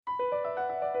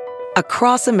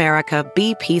Across America,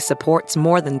 BP supports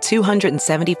more than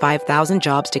 275,000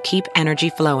 jobs to keep energy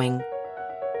flowing.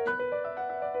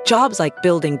 Jobs like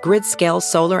building grid-scale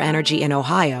solar energy in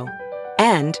Ohio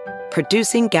and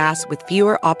producing gas with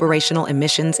fewer operational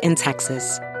emissions in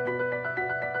Texas.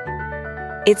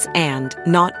 It's and,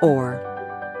 not or.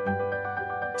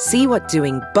 See what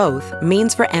doing both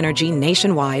means for energy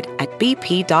nationwide at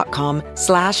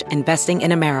bp.com/investing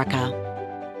in America.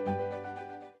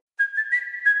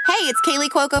 Hey, it's Kaylee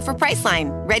Cuoco for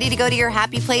Priceline. Ready to go to your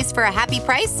happy place for a happy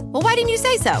price? Well, why didn't you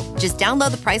say so? Just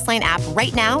download the Priceline app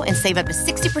right now and save up to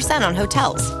 60% on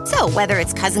hotels. So whether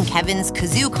it's Cousin Kevin's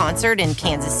Kazoo Concert in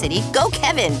Kansas City, go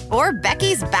Kevin, or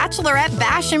Becky's Bachelorette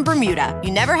Bash in Bermuda,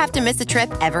 you never have to miss a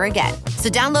trip ever again. So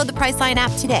download the Priceline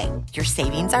app today. Your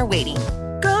savings are waiting.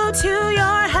 Go to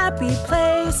your happy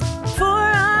place for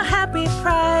a happy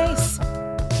price.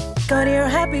 Go to your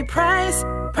happy price,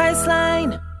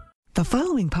 Priceline. The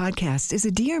following podcast is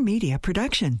a Dear Media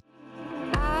production.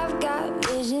 I've got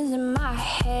visions in my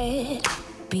head.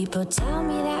 People tell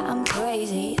me that I'm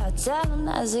crazy. I tell them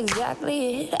that's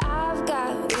exactly it. I've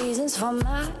got reasons for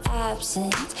my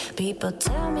absence. People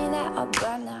tell me that I'll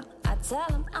burn out. I tell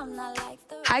them I'm not like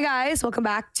the... Hi guys, welcome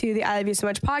back to the I Love You So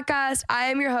Much podcast. I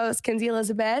am your host, Kenzie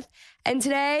Elizabeth. And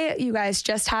today, you guys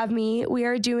just have me. We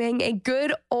are doing a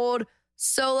good old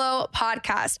solo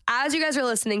podcast. As you guys are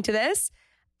listening to this,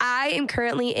 I am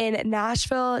currently in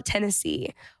Nashville,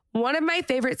 Tennessee. One of my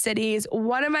favorite cities,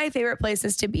 one of my favorite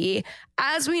places to be.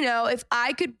 As we know, if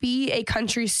I could be a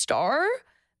country star,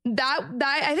 that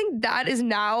I think that is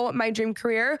now my dream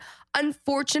career.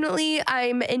 Unfortunately,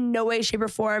 I'm in no way, shape, or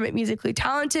form musically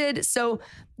talented. So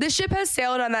the ship has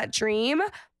sailed on that dream.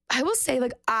 I will say,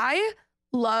 I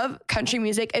love country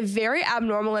music a very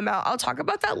abnormal amount. I'll talk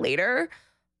about that later.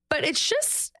 But it's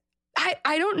just,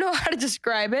 I don't know how to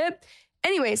describe it.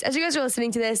 Anyways, as you guys are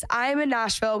listening to this, I'm in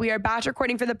Nashville. We are batch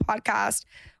recording for the podcast.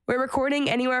 We're recording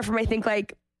anywhere from,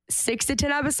 6 to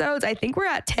 10 episodes. I think we're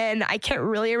at 10. I can't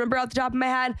really remember off the top of my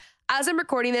head. As I'm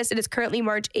recording this, it is currently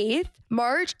March 8th.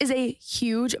 March is a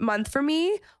huge month for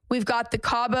me. We've got the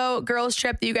Cabo girls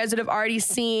trip that you guys would have already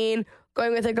seen,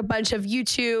 going with a bunch of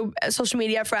YouTube, social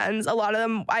media friends. A lot of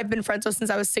them I've been friends with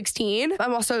since I was 16.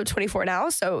 I'm also 24 now,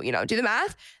 so, do the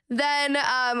math. Then,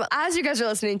 as you guys are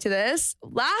listening to this,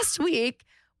 last week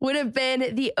would have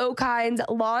been the Okine's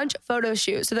launch photo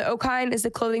shoot. So the Okine is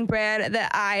the clothing brand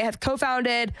that I have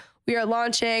co-founded. We are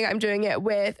launching. I'm doing it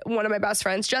with one of my best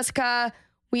friends, Jessica.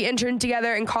 We interned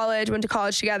together in college, went to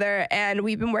college together, and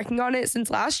we've been working on it since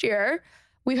last year.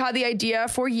 We've had the idea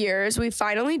for years. We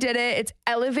finally did it. It's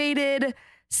elevated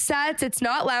sets. It's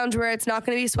not loungewear. It's not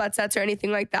going to be sweat sets or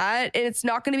anything like that. And it's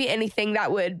not going to be anything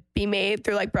that would be made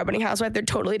through Breadwinning, Housewife. They're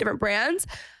totally different brands.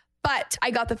 But I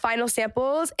got the final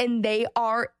samples and they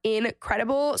are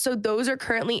incredible. So those are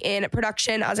currently in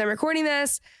production as I'm recording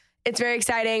this. It's very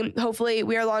exciting. Hopefully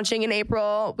we are launching in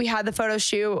April. We had the photo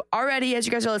shoot already as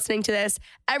you guys are listening to this.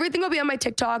 Everything will be on my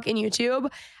TikTok and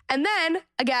YouTube. And then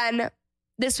again,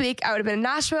 this week I would have been in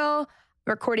Nashville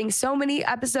recording so many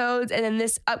episodes. And then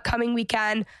this upcoming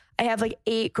weekend, I have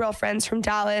 8 girlfriends from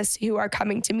Dallas who are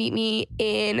coming to meet me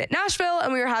in Nashville.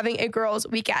 And we are having a girls'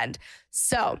 weekend.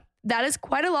 So that is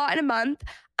quite a lot in a month.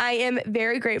 I am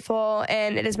very grateful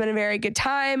and it has been a very good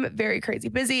time, very crazy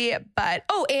busy. But,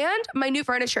 and my new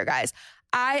furniture, guys.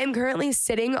 I am currently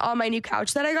sitting on my new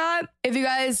couch that I got. If you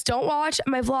guys don't watch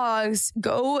my vlogs,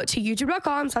 go to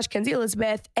youtube.com/Kenzie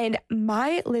Elizabeth, and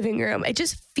my living room, it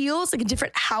just feels like a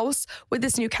different house with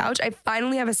this new couch. I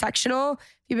finally have a sectional. If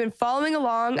you've been following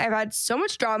along, I've had so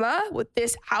much drama with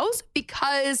this house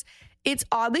because it's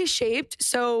oddly shaped.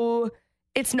 So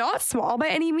it's not small by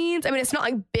any means. I mean, it's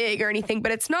not big or anything,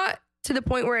 but it's not to the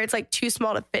point where it's too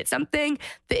small to fit something.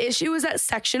 The issue is that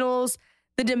sectionals,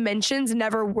 the dimensions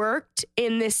never worked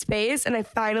in this space. And I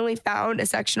finally found a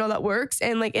sectional that works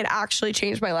and it actually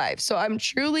changed my life. So I'm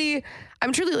truly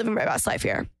living my best life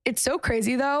here. It's so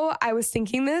crazy though. I was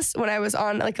thinking this when I was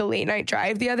on a late night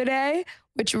drive the other day,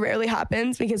 which rarely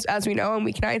happens because as we know on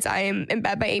weeknights, I am in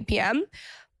bed by 8 p.m.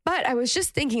 But I was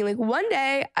just thinking one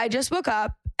day I just woke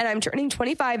up and I'm turning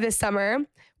 25 this summer,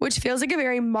 which feels like a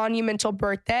very monumental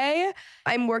birthday.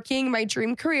 I'm working my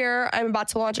dream career. I'm about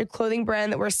to launch a clothing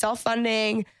brand that we're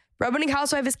self-funding. Breadwinning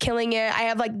Housewife is killing it. I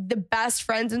have the best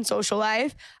friends in social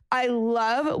life. I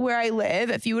love where I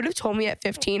live. If you would have told me at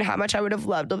 15 how much I would have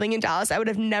loved living in Dallas, I would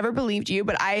have never believed you,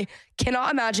 but I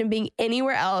cannot imagine being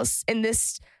anywhere else in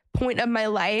this point of my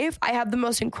life. I have the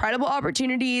most incredible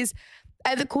opportunities. I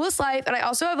have the coolest life. And I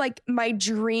also have my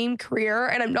dream career.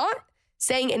 And I'm not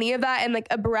saying any of that in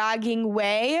a bragging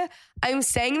way. I'm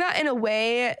saying that in a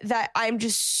way that I'm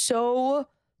just so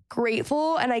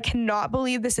grateful and I cannot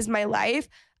believe this is my life.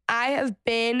 I have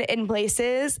been in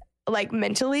places like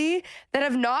mentally that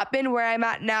have not been where I'm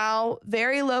at now,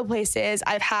 very low places.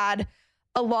 I've had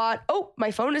a lot. Oh,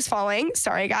 my phone is falling.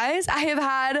 Sorry, guys. I have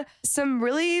had some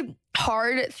really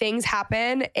hard things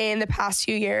happen in the past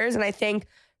few years. And I think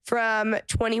from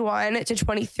 21 to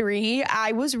 23,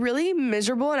 I was really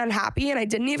miserable and unhappy, and I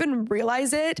didn't even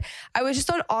realize it. I was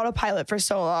just on autopilot for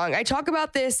so long. I talk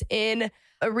about this in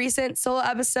a recent solo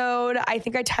episode. I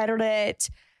think I titled it,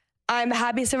 I'm the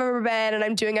happiest I've ever been, and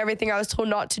I'm doing everything I was told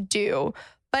not to do.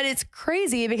 But it's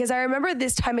crazy because I remember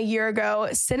this time a year ago,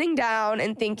 sitting down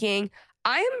and thinking,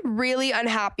 I am really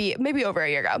unhappy, maybe over a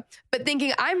year ago, but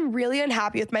thinking I'm really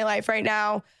unhappy with my life right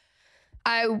now.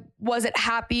 I wasn't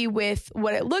happy with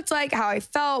what it looked like, how I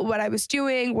felt, what I was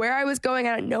doing, where I was going.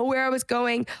 I don't know where I was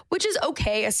going, which is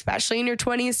okay, especially in your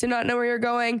 20s to not know where you're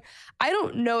going. I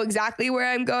don't know exactly where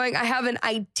I'm going. I have an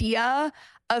idea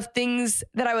of things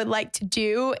that I would like to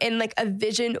do and like a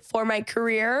vision for my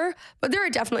career. But there are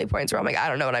definitely points where I'm like, I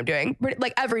don't know what I'm doing,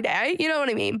 like every day, you know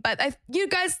what I mean? But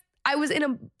I was in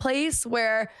a place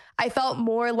where I felt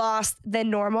more lost than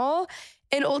normal.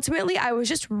 And ultimately, I was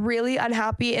just really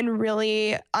unhappy and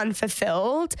really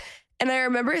unfulfilled. And I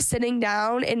remember sitting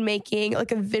down and making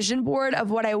like a vision board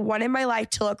of what I wanted my life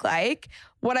to look like,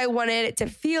 what I wanted it to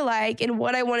feel like, and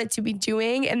what I wanted to be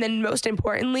doing. And then most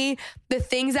importantly, the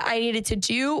things that I needed to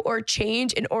do or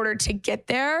change in order to get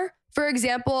there. For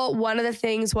example, one of the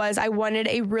things was I wanted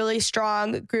a really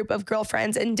strong group of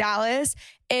girlfriends in Dallas.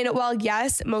 And while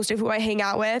yes, most of who I hang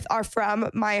out with are from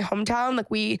my hometown,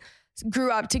 like we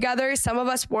grew up together. Some of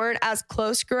us weren't as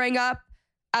close growing up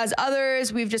as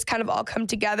others. We've just kind of all come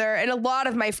together. And a lot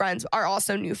of my friends are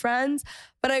also new friends.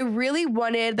 But I really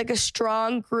wanted like a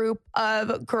strong group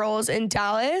of girls in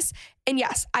Dallas. And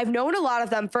yes, I've known a lot of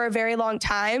them for a very long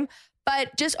time.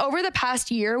 But just over the past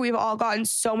year, we've all gotten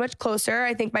so much closer.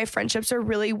 I think my friendships are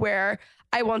really where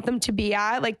I want them to be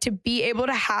at, like to be able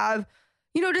to have,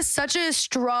 you know, just such a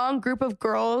strong group of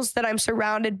girls that I'm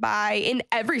surrounded by in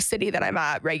every city that I'm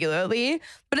at regularly,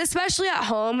 but especially at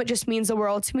home, it just means the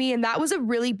world to me. And that was a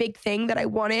really big thing that I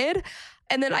wanted.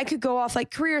 And then I could go off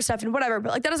like career stuff and whatever,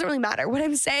 but like that doesn't really matter. What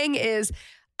I'm saying is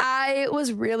I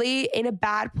was really in a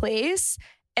bad place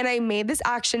and I made this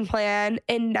action plan.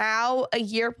 And now a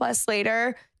year plus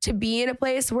later, to be in a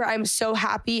place where I'm so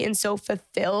happy and so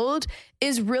fulfilled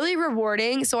is really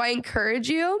rewarding. So I encourage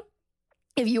you,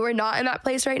 if you are not in that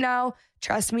place right now,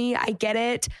 trust me, I get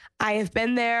it. I have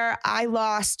been there. I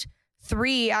lost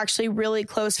 3 actually really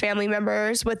close family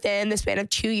members within the span of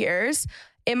 2 years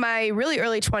in my really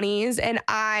early 20s. And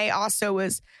I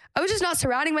was just not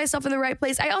surrounding myself in the right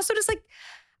place. I also just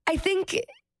I think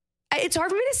it's hard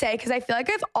for me to say because I feel like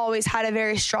I've always had a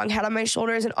very strong head on my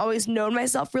shoulders and always known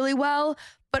myself really well,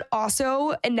 but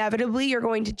also inevitably you're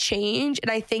going to change.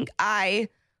 And I think I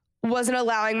wasn't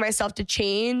allowing myself to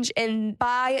change. And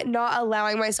by not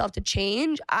allowing myself to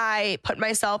change, I put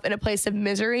myself in a place of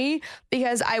misery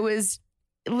because I was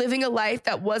living a life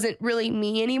that wasn't really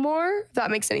me anymore, if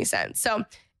that makes any sense. So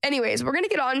anyways, we're going to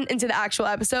get on into the actual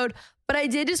episode, but I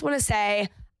did just want to say,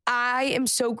 I am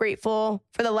so grateful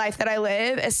for the life that I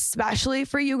live, especially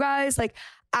for you guys. Like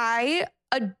I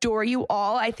adore you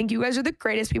all. I think you guys are the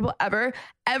greatest people ever.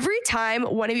 Every time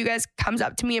one of you guys comes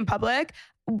up to me in public,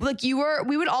 like we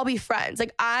would all be friends.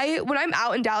 Like when I'm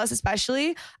out in Dallas,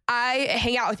 especially, I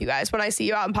hang out with you guys when I see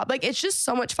you out in public. It's just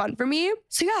so much fun for me.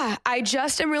 So yeah, I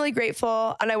just am really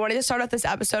grateful. And I wanted to start off this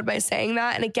episode by saying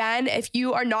that. And again, if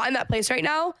you are not in that place right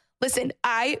now, listen,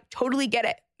 I totally get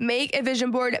it. Make a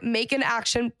vision board, make an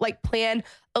action plan,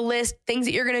 a list, things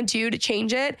that you're going to do to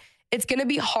change it. It's going to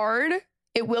be hard.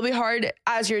 It will be hard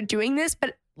as you're doing this,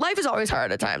 but life is always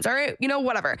hard at times, all right? You know,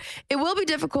 whatever. It will be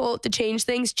difficult to change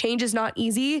things. Change is not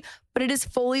easy, but it is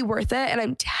fully worth it. And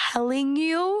I'm telling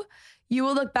you, you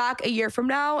will look back a year from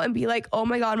now and be like, oh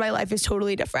my God, my life is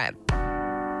totally different.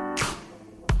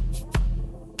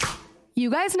 You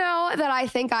guys know that I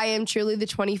think I am truly the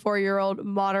 24-year-old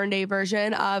modern day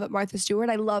version of Martha Stewart.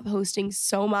 I love hosting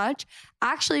so much.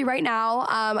 Actually, right now,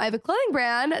 I have a clothing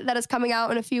brand that is coming out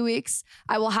in a few weeks.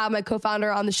 I will have my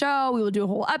co-founder on the show. We will do a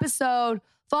whole episode.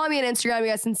 Follow me on Instagram. You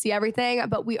guys can see everything.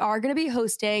 But we are going to be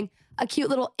hosting a cute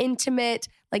little intimate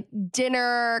like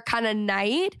dinner kind of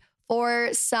night for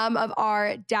some of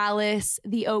our Dallas,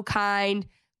 the O Kind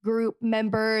group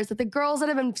members, the girls that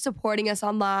have been supporting us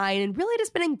online and really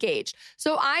just been engaged.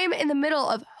 So I am in the middle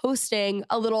of hosting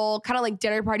a little kind of like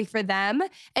dinner party for them.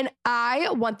 And I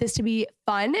want this to be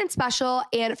fun and special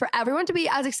and for everyone to be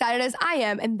as excited as I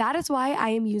am. And that is why I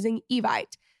am using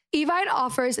Evite. Evite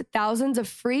offers thousands of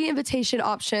free invitation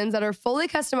options that are fully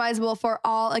customizable for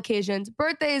all occasions: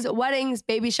 birthdays, weddings,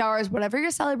 baby showers, whatever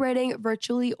you're celebrating,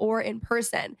 virtually or in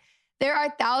person. There are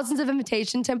thousands of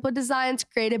invitation template designs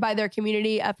created by their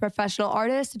community of professional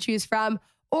artists to choose from,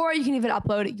 or you can even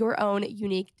upload your own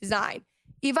unique design.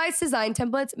 Evite's design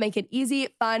templates make it easy,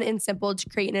 fun, and simple to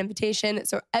create an invitation,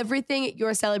 so everything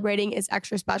you're celebrating is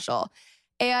extra special.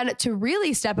 And to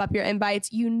really step up your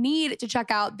invites, you need to check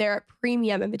out their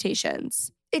premium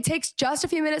invitations. It takes just a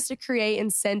few minutes to create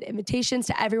and send invitations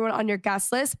to everyone on your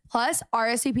guest list. Plus,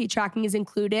 RSVP tracking is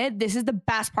included. This is the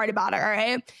best part about it, all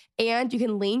right? And you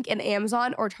can link an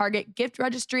Amazon or Target gift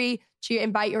registry to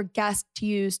invite your guests to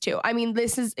use too. I mean,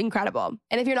 this is incredible.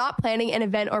 And if you're not planning an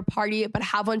event or party but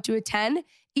have one to attend,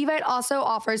 Evite also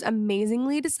offers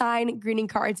amazingly designed greeting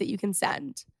cards that you can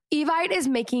send. Evite is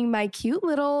making my cute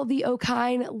little The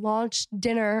O-Kind launch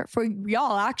dinner for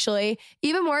y'all, actually,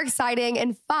 even more exciting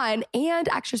and fun and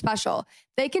extra special.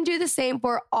 They can do the same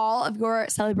for all of your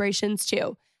celebrations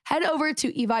too. Head over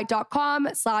to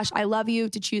evite.com/ILOVEYOU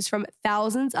to choose from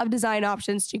thousands of design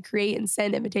options to create and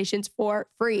send invitations for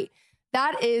free.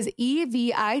 That is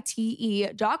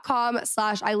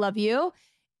evite.com/ILOVEYOU,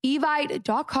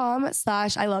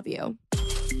 evite.com/ILOVEYOU.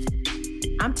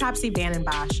 I'm Topsy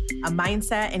Vandenbosch, a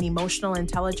mindset and emotional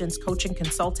intelligence coaching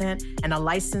consultant and a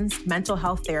licensed mental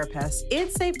health therapist.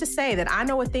 It's safe to say that I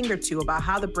know a thing or two about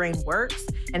how the brain works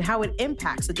and how it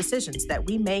impacts the decisions that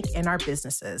we make in our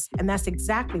businesses. And that's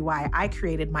exactly why I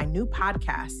created my new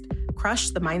podcast, Crush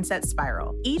the Mindset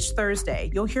Spiral. Each Thursday,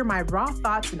 you'll hear my raw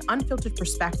thoughts and unfiltered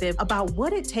perspective about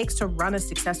what it takes to run a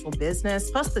successful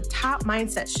business, plus the top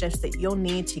mindset shifts that you'll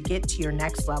need to get to your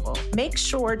next level. Make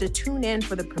sure to tune in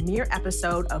for the premiere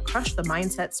episode of Crush the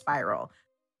Mindset Spiral.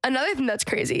 Another thing that's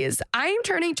crazy is I'm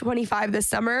turning 25 this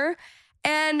summer.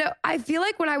 And I feel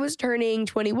like when I was turning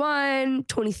 21,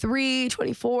 23,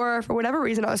 24, for whatever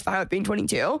reason, I was fine with being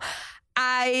 22.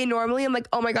 I normally am like,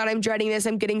 oh my God, I'm dreading this.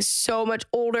 I'm getting so much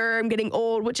older. I'm getting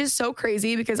old, which is so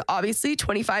crazy because obviously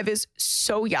 25 is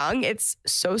so young. It's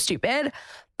so stupid.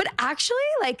 But actually,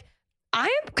 like, I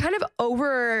am kind of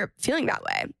over feeling that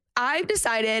way. I've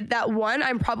decided that one,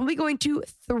 I'm probably going to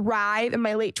thrive in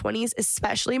my late 20s,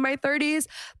 especially my 30s,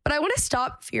 but I want to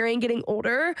stop fearing getting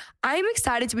older. I'm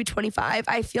excited to be 25.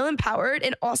 I feel empowered.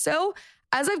 And also,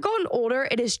 as I've gotten older,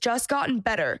 it has just gotten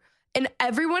better. And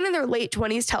everyone in their late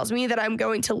 20s tells me that I'm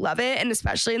going to love it, and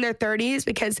especially in their 30s,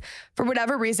 because for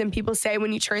whatever reason, people say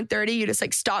when you turn 30, you just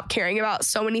like stop caring about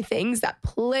so many things that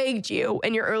plagued you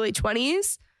in your early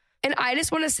 20s. And I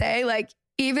just want to say, like,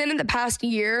 even in the past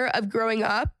year of growing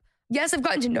up, yes, I've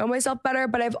gotten to know myself better,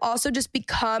 but I've also just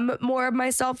become more of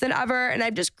myself than ever. And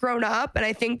I've just grown up. And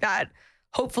I think that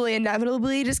hopefully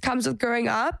inevitably just comes with growing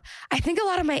up. I think a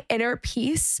lot of my inner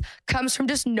peace comes from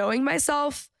just knowing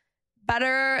myself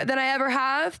better than I ever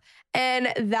have.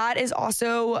 And that is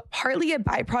also partly a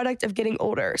byproduct of getting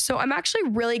older. So I'm actually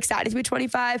really excited to be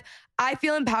 25. I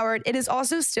feel empowered. It is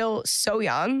also still so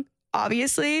young,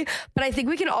 obviously, but I think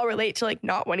we can all relate to like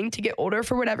not wanting to get older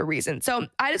for whatever reason. So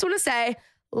I just want to say,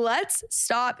 let's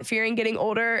stop fearing getting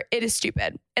older. It is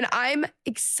stupid. And I'm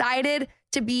excited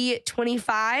to be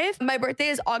 25. My birthday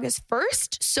is August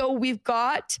 1st. So we've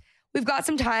got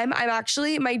some time.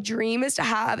 My dream is to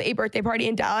have a birthday party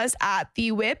in Dallas at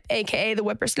the Whip, aka the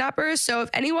Whippersnappers. So if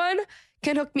anyone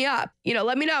can hook me up,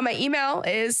 let me know. My email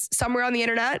is somewhere on the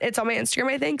internet. It's on my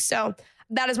Instagram, I think. So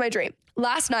that is my dream.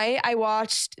 Last night, I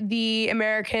watched the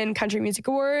American Country Music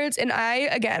Awards, and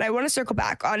I want to circle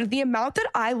back on the amount that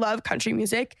I love country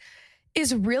music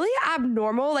is really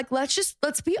abnormal. Like, let's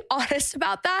be honest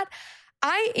about that.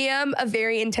 I am a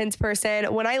very intense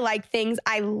person. When I like things,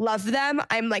 I love them.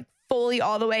 I'm like fully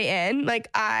all the way in. Like,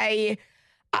 I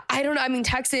don't know. I mean,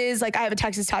 Texas, like I have a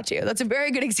Texas tattoo. That's a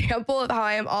very good example of how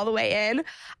I am all the way in.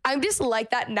 I'm just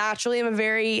like that naturally. I'm a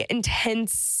very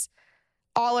intense,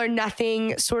 all or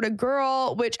nothing sort of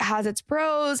girl, which has its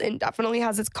pros and definitely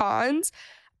has its cons.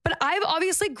 But I've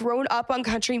obviously grown up on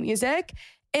country music.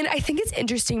 And I think it's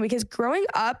interesting because growing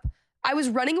up, I was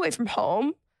running away from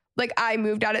home. Like, I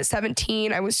moved out at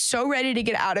 17. I was so ready to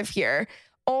get out of here,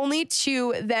 only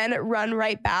to then run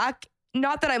right back.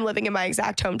 Not that I'm living in my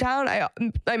exact hometown.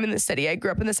 I'm in the city. I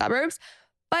grew up in the suburbs.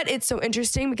 But it's so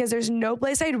interesting because there's no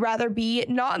place I'd rather be,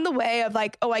 not in the way of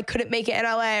like, oh, I couldn't make it in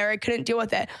LA or I couldn't deal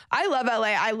with it. I love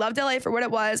LA. I loved LA for what it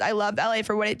was. I loved LA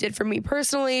for what it did for me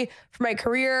personally, for my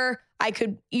career. I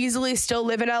could easily still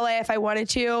live in LA if I wanted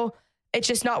to. It's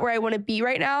just not where I want to be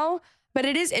right now. But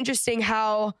it is interesting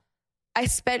how I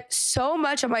spent so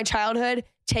much of my childhood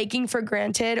taking for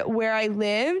granted where I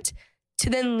lived to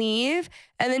then leave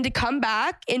and then to come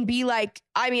back and be like,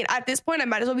 I mean, at this point, I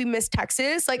might as well be Miss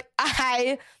Texas. Like,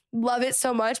 I love it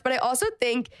so much. But I also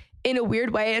think in a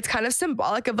weird way, it's kind of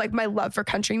symbolic of like my love for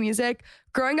country music.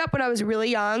 Growing up when I was really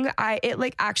young, it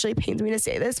like actually pains me to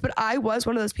say this, but I was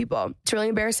one of those people. It's really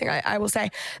embarrassing, I will say,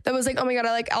 that was like, oh my God,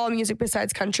 I like all music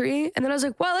besides country. And then I was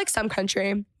like, well, I like some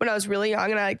country when I was really young,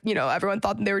 and I, you know, everyone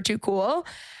thought that they were too cool.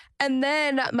 And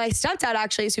then my stepdad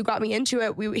actually is who got me into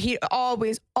it. He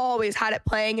always had it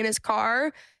playing in his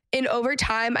car. And over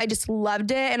time, I just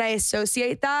loved it. And I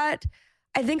associate that.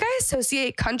 I think I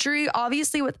associate country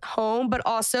obviously with home, but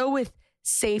also with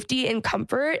safety and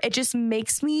comfort. It just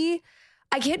makes me,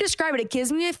 I can't describe it. It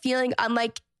gives me a feeling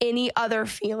unlike any other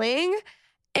feeling.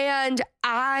 And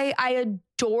I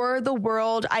adore the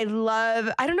world. I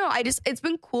don't know. It's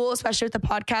been cool, especially with the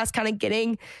podcast, kind of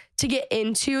getting to get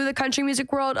into the country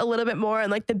music world a little bit more and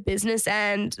like the business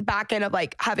end, back end of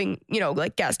like having, you know,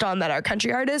 like guests on that are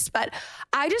country artists. But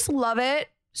I just love it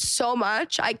so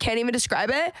much. I can't even describe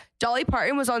it. Dolly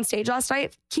Parton was on stage last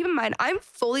night. Keep in mind, I'm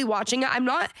fully watching it. I'm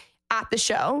not at the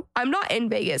show. I'm not in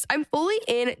Vegas. I'm fully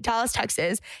in Dallas,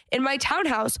 Texas, in my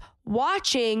townhouse,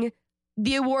 watching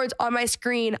the awards on my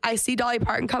screen. I see Dolly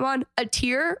Parton come on. A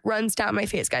tear runs down my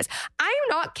face, guys. I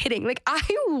am not kidding. Like, I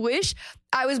wish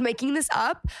I was making this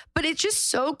up, but it's just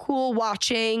so cool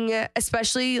watching,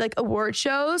 especially like award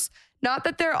shows. Not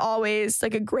that they're always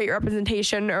like a great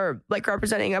representation or like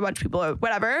representing a bunch of people or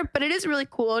whatever, but it is really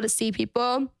cool to see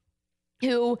people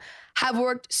who have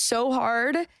worked so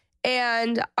hard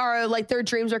and are like their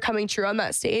dreams are coming true on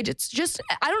that stage. It's just,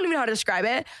 I don't even know how to describe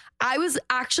it. I was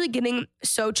actually getting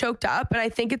so choked up, and I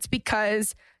think it's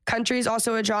because country is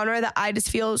also a genre that I just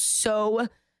feel so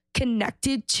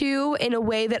connected to in a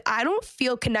way that I don't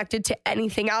feel connected to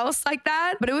anything else like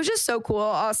that. But it was just so cool.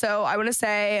 Also, I want to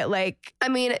say, like, I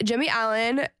mean, Jimmy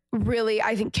Allen really,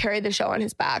 I think, carried the show on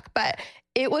his back, but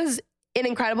it was an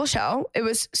incredible show. It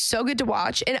was so good to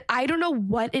watch. And I don't know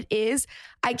what it is.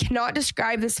 I cannot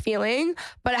describe this feeling,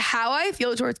 but how I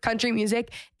feel towards country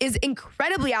music is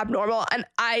incredibly abnormal. And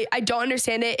I don't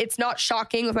understand it. It's not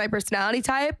shocking with my personality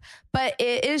type, but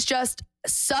it is just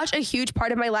such a huge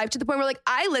part of my life, to the point where like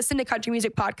I listen to country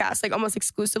music podcasts like almost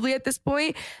exclusively at this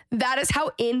point. That is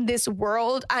how in this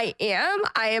world I am.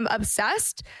 I am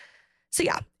obsessed. So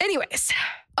yeah, anyways.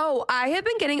 Oh, I have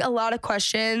been getting a lot of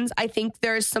questions. I think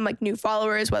there's some like new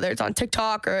followers, whether it's on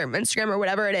TikTok or Instagram or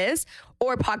whatever it is,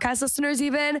 or podcast listeners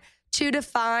even, to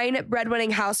define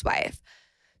breadwinning housewife.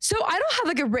 So I don't have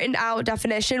like a written out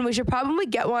definition. We should probably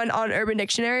get one on Urban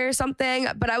Dictionary or something,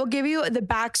 but I will give you the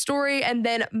backstory and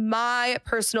then my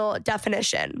personal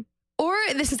definition. Or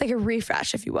this is like a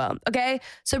refresh, if you will. Okay.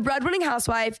 So breadwinning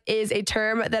housewife is a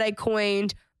term that I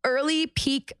coined early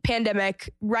peak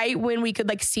pandemic, right when we could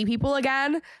like see people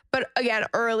again. But again,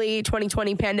 early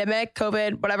 2020 pandemic,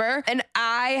 COVID, whatever. And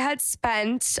I had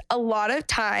spent a lot of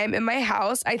time in my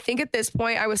house. I think at this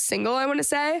point I was single, I want to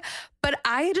say, but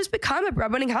I had just become a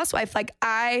breadwinning housewife. Like,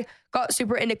 I got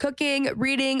super into cooking,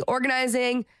 reading,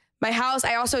 organizing my house.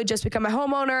 I also had just become a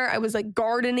homeowner. I was like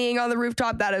gardening on the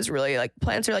rooftop. That is really like,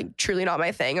 plants are like truly not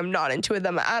my thing. I'm not into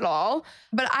them at all.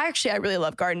 But I really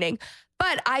love gardening.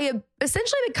 But I have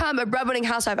essentially become a breadwinning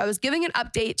housewife. I was giving an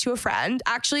update to a friend.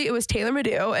 Actually, it was Taylor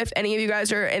Madu. If any of you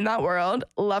guys are in that world,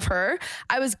 love her.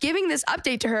 I was giving this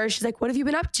update to her. She's like, what have you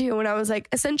been up to? And I was like,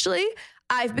 essentially,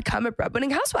 I've become a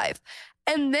breadwinning housewife.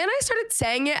 And then I started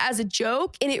saying it as a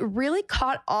joke, and it really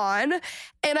caught on.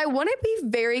 And I want to be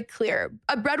very clear.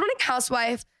 A breadwinning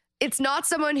housewife, it's not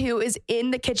someone who is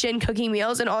in the kitchen cooking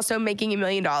meals and also making $1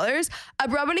 million. A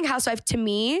breadwinning housewife, to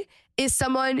me, is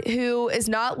someone who is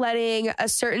not letting a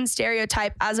certain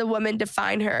stereotype as a woman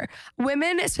define her.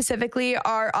 Women specifically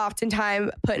are oftentimes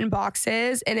put in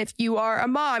boxes. And if you are a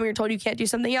mom, you're told you can't do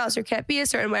something else, or can't be a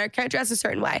certain way, or can't dress a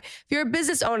certain way. If you're a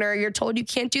business owner, you're told you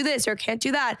can't do this or can't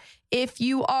do that. If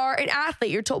you are an athlete,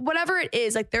 you're told whatever it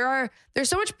is. Like, there's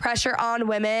so much pressure on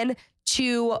women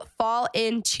to fall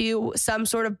into some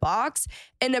sort of box.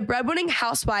 And a breadwinning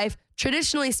housewife,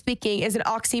 traditionally speaking, is an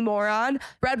oxymoron.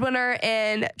 Breadwinner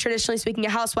and traditionally speaking, a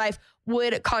housewife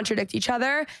would contradict each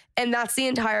other. And that's the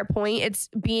entire point. It's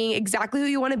being exactly who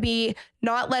you want to be,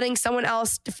 not letting someone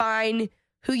else define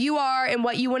who you are and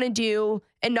what you want to do,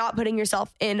 and not putting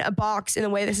yourself in a box in the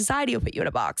way that society will put you in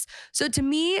a box. So to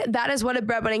me, that is what a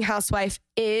breadwinning housewife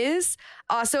is.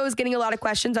 Also, I was getting a lot of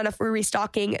questions on if we're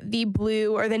restocking the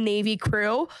blue or the navy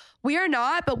crew. We are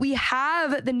not, but we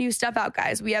have the new stuff out,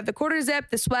 guys. We have the quarter zip,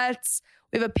 the sweats.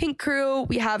 We have a pink crew.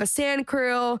 We have a sand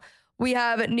crew. We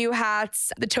have new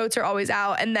hats. The totes are always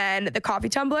out. And then the coffee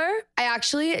tumbler. I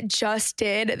actually just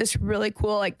did this really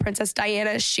cool like Princess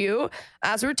Diana shoot.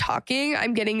 As we're talking,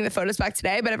 I'm getting the photos back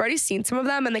today, but I've already seen some of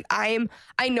them. And like, I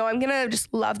know I'm going to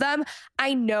just love them.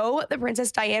 I know the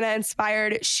Princess Diana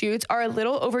inspired shoots are a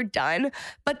little overdone.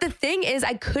 But the thing is,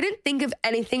 I couldn't think of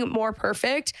anything more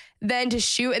perfect than to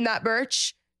shoot in that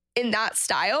merch in that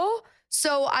style.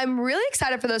 So I'm really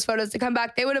excited for those photos to come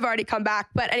back. They would have already come back.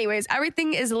 But anyways,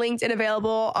 everything is linked and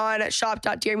available on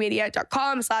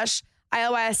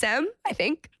shop.dearmedia.com/ILYSM, I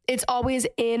think. It's always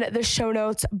in the show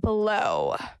notes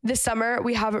below. This summer,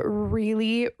 we have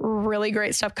really, really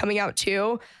great stuff coming out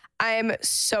too. I'm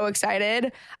so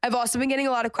excited. I've also been getting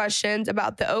a lot of questions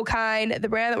about the O-Kind, the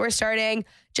brand that we're starting.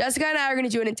 Jessica and I are going to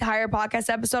do an entire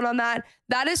podcast episode on that.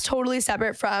 That is totally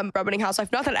separate from Breadwinning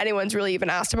Housewife. Not that anyone's really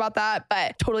even asked about that,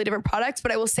 but totally different products.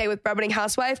 But I will say with Breadwinning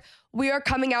Housewife, we are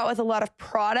coming out with a lot of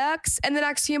products in the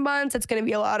next few months. It's going to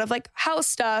be a lot of like house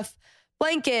stuff,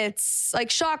 blankets,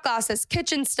 like shot glasses,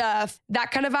 kitchen stuff,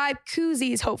 that kind of vibe,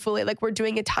 koozies, hopefully. Like we're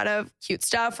doing a ton of cute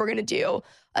stuff. We're going to do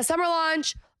a summer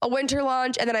launch, a winter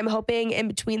launch, and then I'm hoping in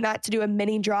between that to do a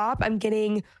mini drop. I'm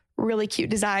getting really cute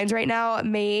designs right now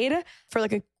made for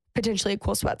like a potentially a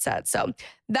cool sweat set. So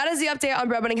that is the update on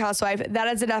Breadwinning Housewife. That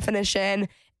is the definition.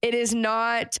 It is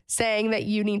not saying that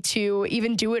you need to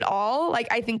even do it all. Like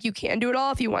I think you can do it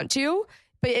all if you want to,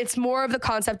 but it's more of the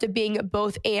concept of being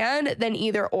both and than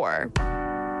either or.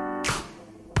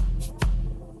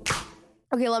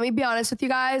 Okay, let me be honest with you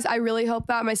guys. I really hope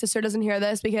that my sister doesn't hear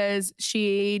this because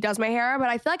she does my hair, but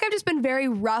I feel like I've just been very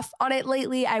rough on it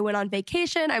lately. I went on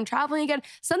vacation. I'm traveling again.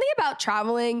 Something about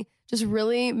traveling just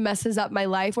really messes up my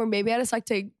life, or maybe I just like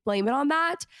to blame it on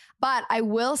that. But I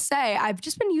will say I've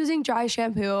just been using dry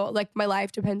shampoo, like my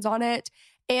life depends on it,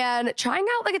 and trying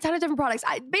out like a ton of different products.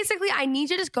 I need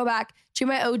to just go back to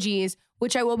my OGs,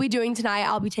 which I will be doing tonight.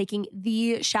 I'll be taking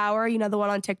the shower, you know, the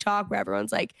one on TikTok where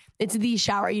everyone's like, it's the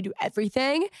shower, you do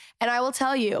everything. And I will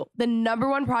tell you, the number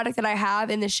one product that I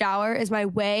have in the shower is my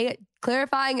Way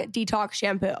Clarifying Detox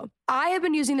Shampoo. I have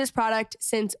been using this product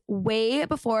since way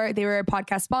before they were a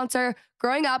podcast sponsor.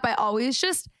 Growing up, I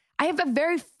have a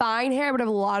very fine hair, but I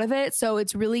have a lot of it. So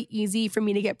it's really easy for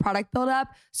me to get product buildup.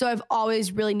 So I've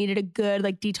always really needed a good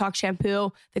like detox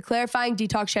shampoo. The Clarifying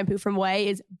Detox Shampoo from Way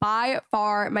is by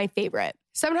far my favorite.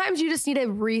 Sometimes you just need a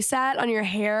reset on your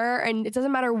hair and it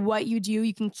doesn't matter what you do.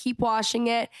 You can keep washing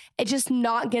it. It's just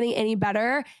not getting any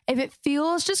better. If it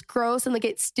feels just gross and like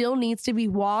it still needs to be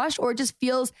washed or it just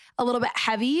feels a little bit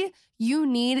heavy, you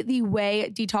need the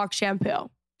Way Detox Shampoo.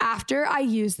 After I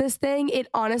use this thing, it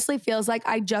honestly feels like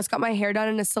I just got my hair done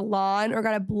in a salon or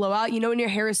got a blowout. You know, when your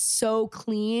hair is so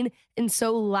clean and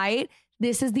so light,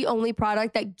 this is the only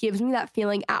product that gives me that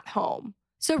feeling at home.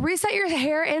 So reset your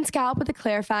hair and scalp with the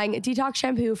Clarifying Detox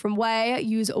Shampoo from Way.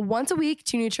 Use once a week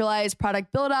to neutralize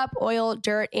product buildup, oil,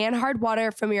 dirt, and hard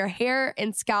water from your hair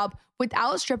and scalp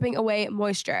without stripping away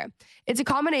moisture. It's a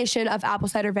combination of apple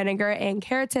cider vinegar and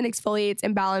keratin exfoliates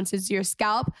and balances your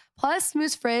scalp, plus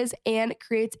smooths frizz and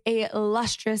creates a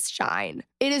lustrous shine.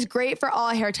 It is great for all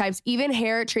hair types, even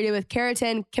hair treated with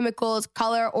keratin, chemicals,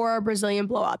 color, or a Brazilian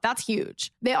blowout. That's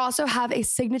huge. They also have a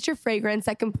signature fragrance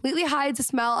that completely hides the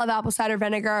smell of apple cider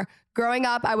vinegar. Growing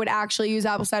up, I would actually use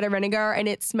apple cider vinegar and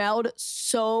it smelled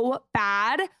so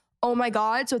bad. Oh my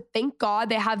God. So thank God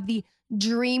they have the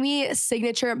dreamy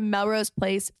signature Melrose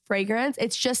Place fragrance.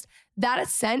 It's just, that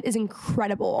scent is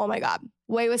incredible. Oh my God.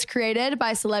 Way was created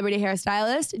by celebrity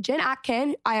hairstylist Jen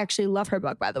Atkin. I actually love her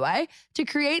book, by the way, to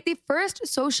create the first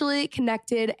socially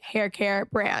connected hair care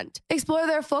brand. Explore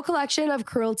their full collection of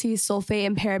cruelty, sulfate,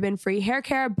 and paraben-free hair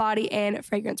care, body, and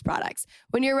fragrance products.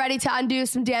 When you're ready to undo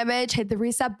some damage, hit the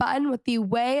reset button with the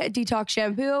Way Detox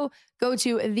Shampoo. Go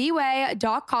to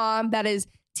theway.com. That is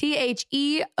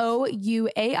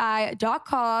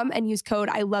THEOUAI.com and use code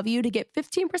I love you to get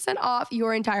 15% off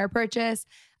your entire purchase.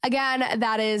 Again,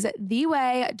 that is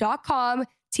theway.com,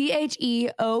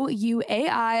 THEOUAI.com,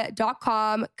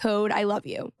 code I love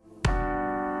you.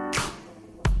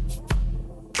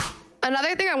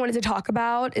 Another thing I wanted to talk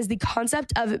about is the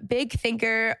concept of big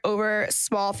thinker over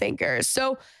small thinkers.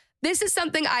 So this is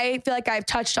something I feel like I've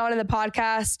touched on in the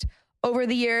podcast over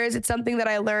the years. It's something that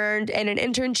I learned in an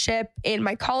internship in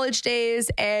my college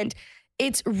days, and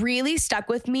it's really stuck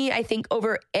with me, I think,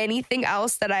 over anything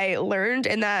else that I learned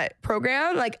in that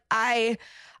program. Like, I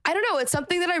don't know, it's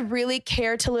something that I really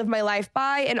care to live my life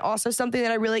by, and also something that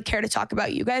I really care to talk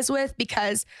about you guys with,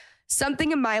 because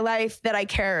something in my life that I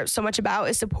care so much about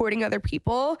is supporting other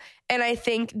people. And I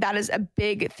think that is a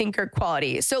big thinker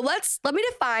quality. So let me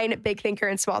define big thinker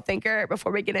and small thinker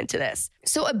before we get into this.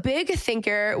 So a big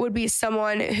thinker would be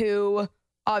someone who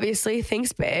obviously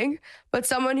thinks big, but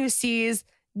someone who sees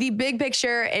the big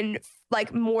picture and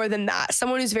like more than that.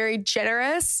 Someone who's very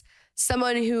generous,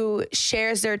 someone who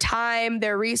shares their time,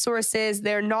 their resources,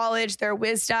 their knowledge, their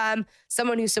wisdom,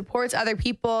 someone who supports other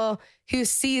people, who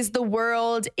sees the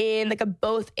world in like a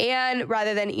both and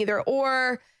rather than either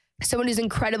or, someone who's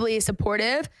incredibly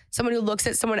supportive, someone who looks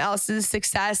at someone else's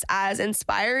success as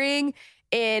inspiring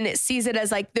and sees it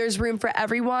as like there's room for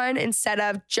everyone instead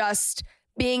of just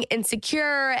being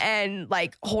insecure and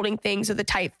like holding things with a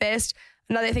tight fist.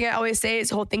 Another thing I always say is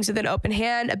hold things with an open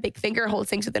hand. A big thinker holds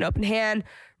things with an open hand,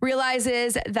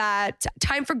 realizes that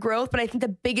time for growth. But I think the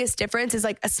biggest difference is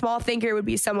like a small thinker would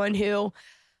be someone who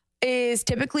is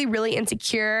typically really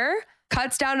insecure,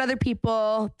 cuts down other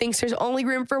people, thinks there's only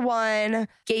room for one,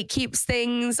 gatekeeps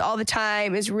things all the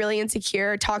time, is really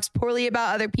insecure, talks poorly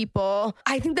about other people.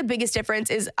 I think the biggest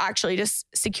difference is actually just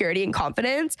security and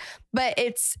confidence, but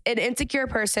it's an insecure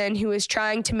person who is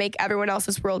trying to make everyone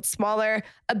else's world smaller.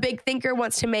 A big thinker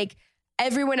wants to make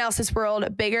everyone else's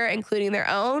world bigger, including their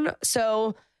own.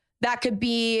 So that could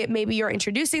be maybe you're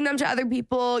introducing them to other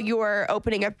people, you're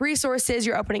opening up resources,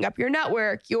 you're opening up your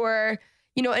network, you're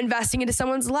investing into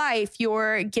someone's life,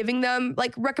 you're giving them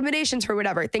like recommendations for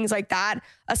whatever, things like that.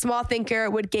 A small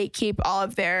thinker would gatekeep all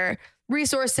of their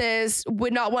resources,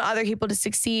 would not want other people to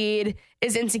succeed,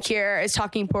 is insecure, is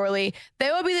talking poorly. They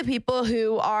will be the people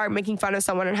who are making fun of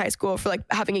someone in high school for like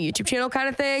having a YouTube channel kind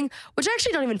of thing, which I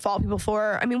actually don't even fault people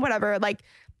for. I mean, whatever. Like,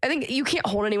 I think you can't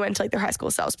hold anyone to like their high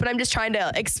school selves, but I'm just trying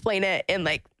to explain it in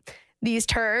like these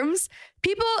terms.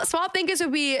 Small thinkers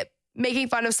would be making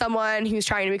fun of someone who's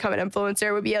trying to become an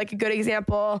influencer would be like a good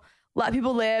example. Let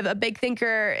people live. A big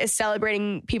thinker is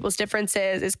celebrating people's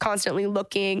differences, is constantly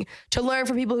looking to learn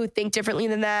from people who think differently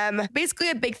than them. Basically,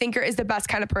 a big thinker is the best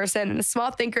kind of person, and a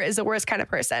small thinker is the worst kind of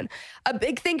person. A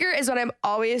big thinker is what I'm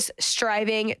always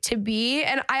striving to be,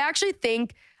 and I actually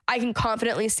think I can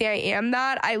confidently say I am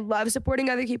that. I love supporting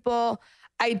other people.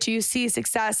 I do see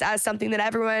success as something that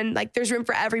everyone, like there's room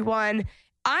for everyone.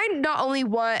 I not only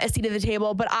want a seat at the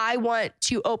table, but I want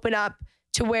to open up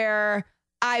to where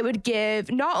I would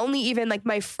give not only even like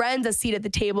my friends a seat at the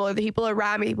table or the people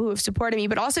around me, people who have supported me,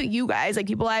 but also you guys, like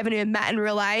people I haven't even met in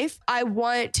real life. I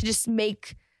want to just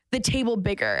make the table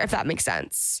bigger, if that makes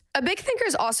sense. A big thinker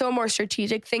is also a more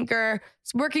strategic thinker.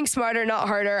 It's working smarter, not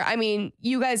harder. I mean,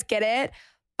 you guys get it.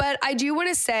 But I do want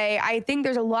to say, I think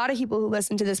there's a lot of people who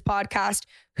listen to this podcast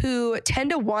who tend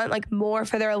to want like more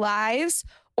for their lives,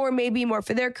 or maybe more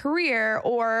for their career,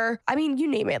 or I mean, you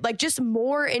name it, like just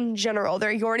more in general.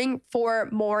 They're yearning for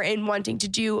more and wanting to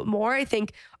do more. I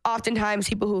think oftentimes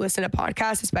people who listen to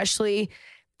podcasts, especially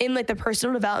in like the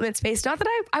personal development space, not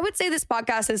that I would say this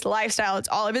podcast is lifestyle, it's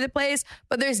all over the place,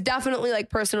 but there's definitely like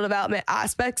personal development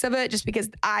aspects of it just because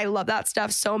I love that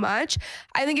stuff so much.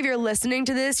 I think if you're listening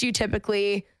to this, you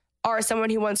typically are someone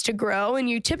who wants to grow and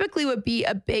you typically would be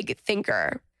a big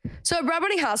thinker. So a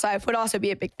Breadwinning housewife would also be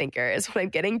a big thinker is what I'm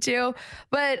getting to.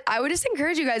 But I would just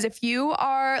encourage you guys, if you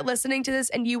are listening to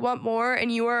this and you want more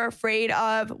and you are afraid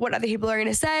of what other people are going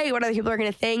to say, what other people are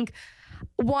going to think,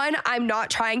 one, I'm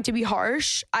not trying to be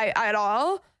harsh at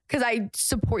all because I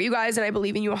support you guys and I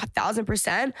believe in you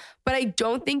 1,000%. But I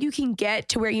don't think you can get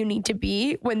to where you need to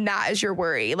be when that is your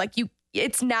worry. Like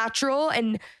it's natural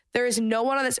and there is no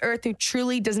one on this earth who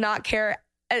truly does not care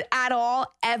at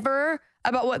all ever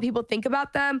about what people think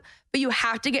about them, but you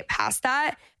have to get past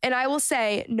that. And I will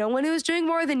say, no one who is doing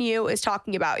more than you is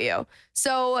talking about you.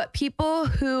 So people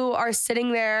who are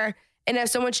sitting there and have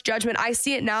so much judgment, I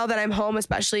see it now that I'm home,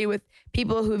 especially with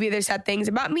people who've either said things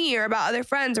about me or about other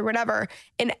friends or whatever.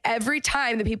 And every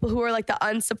time the people who are like the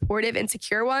unsupportive,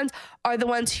 insecure ones are the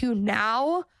ones who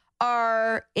now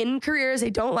are in careers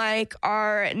they don't like,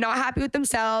 are not happy with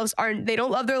themselves, they don't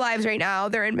love their lives right now.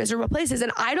 They're in miserable places.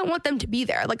 And I don't want them to be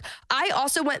there. Like, I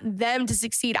also want them to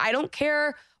succeed. I don't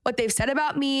care what they've said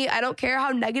about me. I don't care how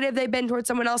negative they've been towards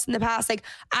someone else in the past. Like,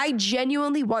 I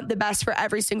genuinely want the best for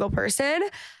every single person.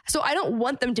 So I don't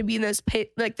want them to be in those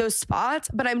spots.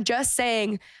 But I'm just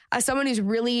saying, as someone who's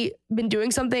really been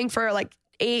doing something for like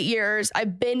 8 years,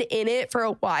 I've been in it for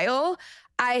a while.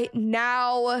 I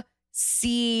now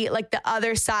see like the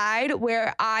other side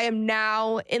where I am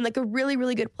now in like a really,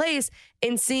 really good place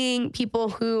in seeing people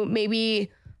who maybe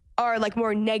are like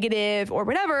more negative or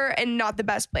whatever and not the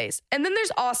best place. And then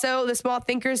there's also the small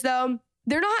thinkers though.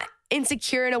 They're not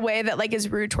insecure in a way that like is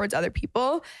rude towards other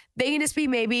people. They can just be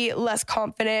maybe less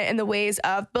confident in the ways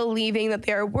of believing that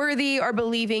they're worthy or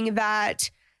believing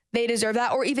that they deserve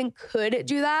that or even could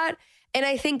do that. And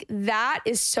I think that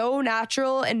is so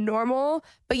natural and normal,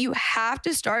 but you have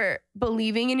to start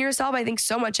believing in yourself. I think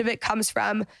so much of it comes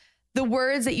from the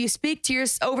words that you speak to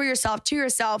over yourself, to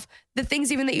yourself, the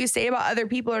things even that you say about other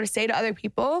people or say to other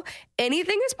people,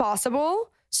 anything is possible.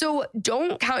 So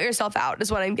don't count yourself out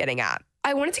is what I'm getting at.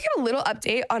 I wanted to give a little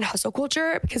update on hustle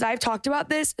culture because I've talked about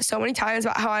this so many times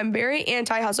about how I'm very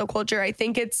anti-hustle culture. I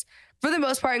think it's, for the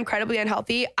most part, incredibly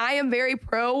unhealthy. I am very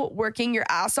pro working your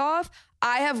ass off.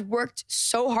 I have worked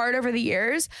so hard over the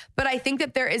years, but I think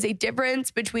that there is a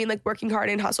difference between like working hard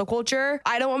and hustle culture.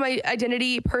 I don't want my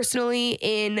identity personally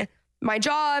in my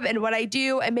job and what I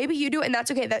do, and maybe you do, and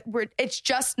that's okay. It's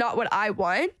just not what I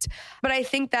want. But I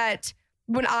think that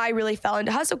when I really fell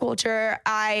into hustle culture,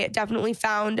 I definitely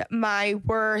found my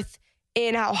worth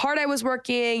in how hard I was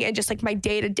working and just like my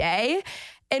day to day.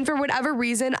 And for whatever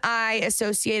reason, I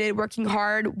associated working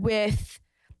hard with,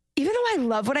 even though I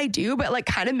love what I do, but like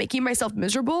kind of making myself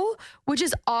miserable, which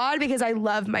is odd because I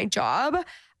love my job.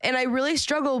 And I really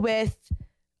struggle with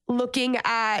looking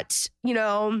at,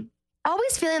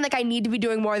 always feeling like I need to be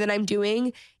doing more than I'm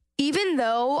doing, even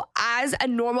though as a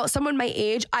normal, someone my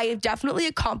age, I have definitely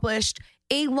accomplished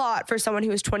a lot for someone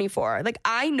who is 24. Like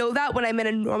I know that when I'm in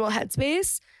a normal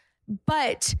headspace,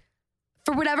 but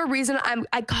for whatever reason,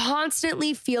 I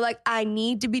constantly feel like I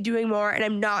need to be doing more and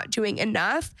I'm not doing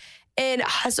enough. And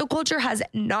hustle culture has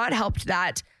not helped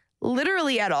that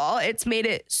literally at all. It's made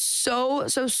it so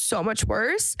much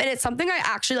worse. And it's something I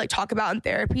actually like talk about in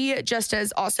therapy, just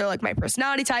as also like my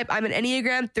personality type. I'm an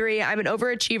Enneagram 3. I'm an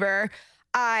overachiever.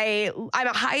 I'm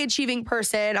a high achieving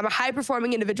person. I'm a high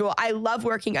performing individual. I love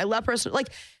working. I love personal, like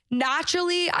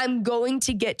naturally I'm going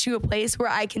to get to a place where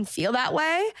I can feel that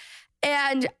way.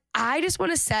 And I just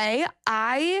want to say,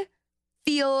 I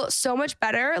feel so much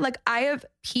better. Like I have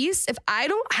peace. If I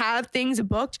don't have things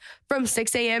booked from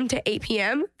 6 a.m. to 8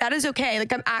 p.m., that is okay.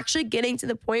 Like I'm actually getting to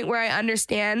the point where I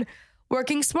understand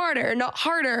working smarter, not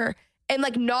harder, and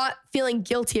like not feeling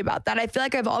guilty about that. I feel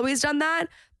like I've always done that,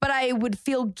 but I would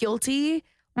feel guilty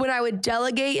when I would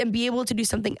delegate and be able to do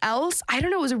something else. I don't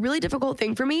know. It was a really difficult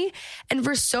thing for me. And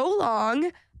for so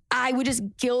long, I would just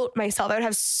guilt myself. I would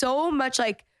have so much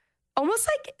like almost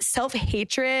like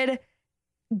self-hatred,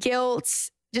 guilt,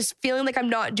 just feeling like I'm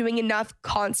not doing enough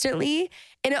constantly.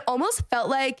 And it almost felt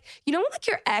like, when like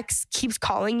your ex keeps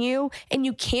calling you and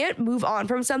you can't move on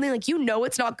from something, like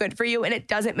it's not good for you and it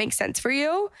doesn't make sense for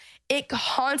you. It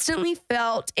constantly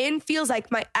felt and feels like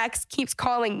my ex keeps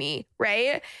calling me,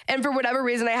 right? And for whatever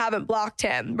reason, I haven't blocked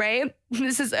him, right?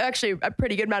 This is actually a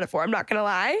pretty good metaphor, I'm not gonna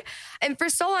lie. And for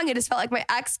so long, it just felt like my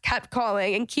ex kept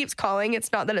calling and keeps calling.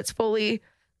 It's not that it's fully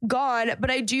gone,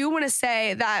 but I do want to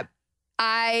say that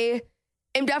I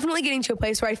am definitely getting to a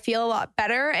place where I feel a lot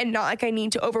better and not like I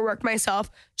need to overwork myself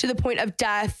to the point of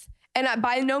death. And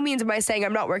by no means am I saying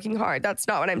I'm not working hard. That's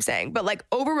not what I'm saying. But like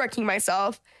overworking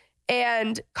myself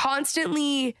and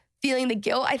constantly feeling the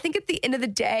guilt. I think at the end of the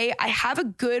day, I have a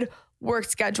good work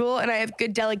schedule and I have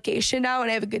good delegation now and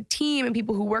I have a good team and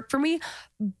people who work for me.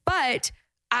 But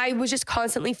I was just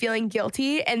constantly feeling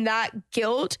guilty, and that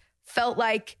guilt felt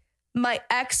like my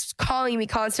ex calling me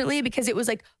constantly because it was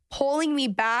like pulling me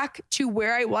back to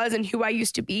where I was and who I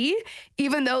used to be,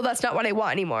 even though that's not what I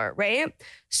want anymore, right?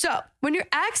 So when your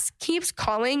ex keeps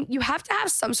calling, you have to have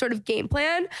some sort of game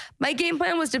plan. My game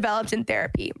plan was developed in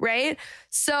therapy, right?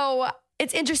 So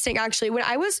it's interesting, actually. When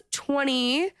I was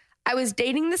 20, I was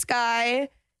dating this guy,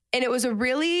 and it was a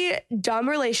really dumb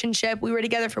relationship. We were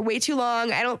together for way too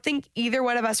long. I don't think either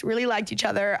one of us really liked each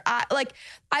other.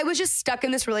 I was just stuck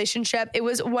in this relationship. It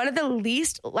was one of the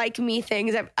least like me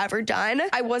things I've ever done.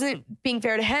 I wasn't being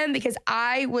fair to him because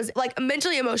I was like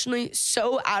mentally, emotionally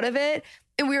so out of it.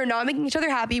 And we were not making each other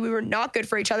happy. We were not good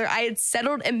for each other. I had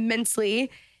settled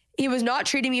immensely. He was not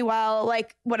treating me well,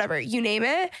 like whatever, you name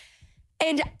it.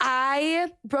 And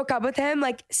I broke up with him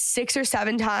like 6 or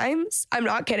 7 times. I'm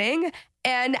not kidding.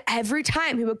 And every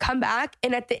time he would come back,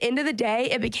 and at the end of the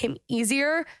day, it became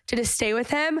easier to just stay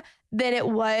with him than it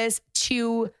was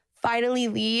to finally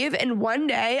leave. And one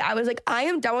day I was like, I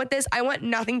am done with this. I want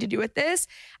nothing to do with this.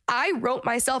 I wrote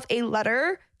myself a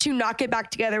letter to not get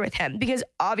back together with him because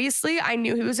obviously I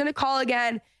knew he was going to call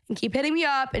again and keep hitting me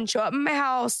up and show up in my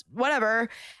house, whatever.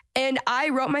 And I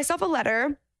wrote myself a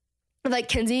letter like,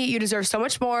 Kinsey, you deserve so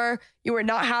much more. You were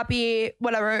not happy,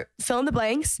 whatever, fill in the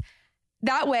blanks.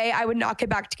 That way I would not get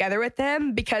back together with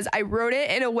him because I wrote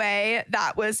it in a way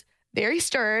that was very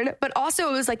stern, but also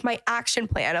it was like my action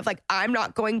plan of like, I'm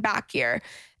not going back here.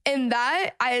 And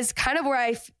that is kind of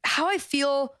where how I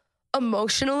feel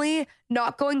emotionally,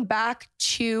 not going back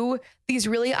to these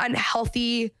really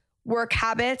unhealthy work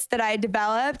habits that I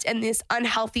developed and this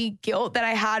unhealthy guilt that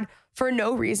I had for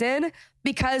no reason,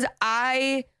 because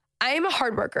I am a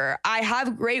hard worker. I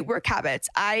have great work habits.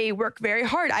 I work very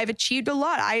hard. I've achieved a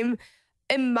lot. I'm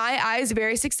in my eyes,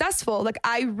 very successful. Like,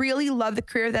 I really love the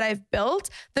career that I've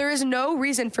built. There is no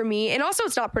reason for me, and also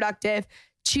it's not productive,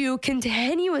 to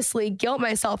continuously guilt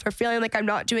myself for feeling like I'm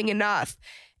not doing enough.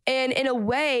 And in a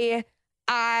way,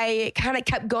 I kind of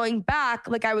kept going back.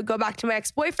 Like, I would go back to my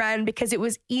ex-boyfriend because it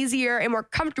was easier and more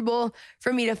comfortable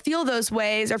for me to feel those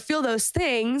ways or feel those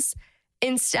things,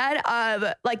 instead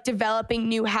of like developing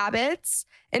new habits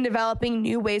and developing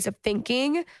new ways of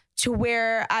thinking to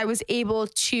where I was able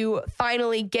to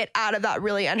finally get out of that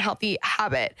really unhealthy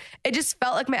habit. It just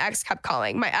felt like my ex kept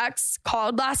calling. My ex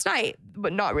called last night,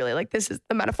 but not really, like, this is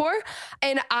the metaphor.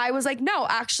 And I was like, no,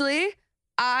 actually,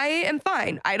 I am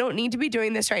fine. I don't need to be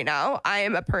doing this right now. I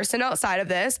am a person outside of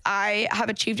this. I have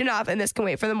achieved enough and this can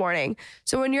wait for the morning.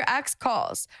 So when your ex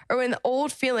calls, or when the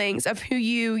old feelings of who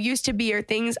you used to be, or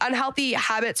things, unhealthy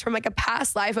habits from like a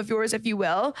past life of yours, if you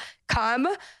will, come,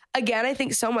 again, I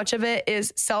think so much of it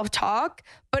is self-talk,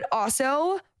 but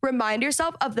also remind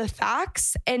yourself of the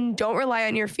facts and don't rely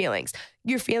on your feelings.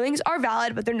 Your feelings are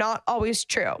valid, but they're not always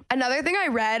true. Another thing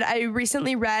I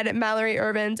recently read Mallory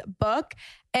Irvin's book,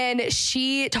 and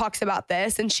she talks about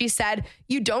this, and she said,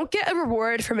 you don't get a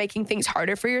reward for making things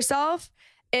harder for yourself,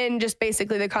 and just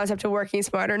basically the concept of working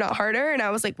smarter, not harder. And I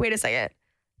was like, wait a second.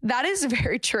 That is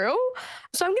very true.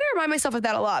 So I'm going to remind myself of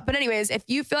that a lot. But anyways, if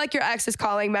you feel like your ex is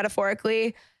calling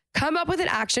metaphorically, come up with an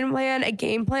action plan, a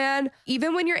game plan.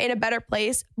 Even when you're in a better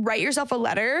place, write yourself a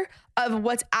letter of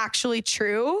what's actually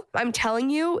true. I'm telling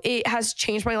you, it has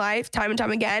changed my life time and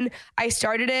time again. I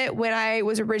started it when I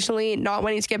was originally not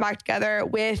wanting to get back together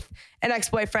with an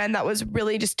ex-boyfriend that was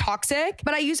really just toxic,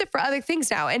 but I use it for other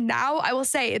things now. And now I will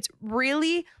say it's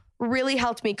really, really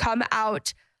helped me come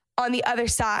out on the other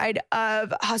side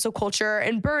of hustle culture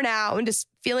and burnout and just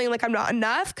feeling like I'm not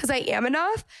enough, because I am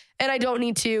enough and I don't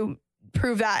need to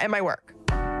prove that in my work.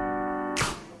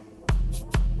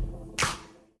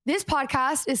 This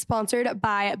podcast is sponsored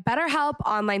by BetterHelp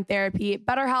Online Therapy.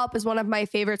 BetterHelp is one of my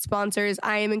favorite sponsors.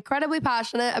 I am incredibly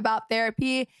passionate about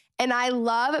therapy, and I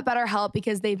love BetterHelp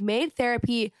because they've made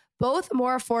therapy both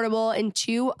more affordable and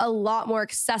a lot more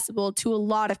accessible to a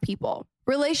lot of people.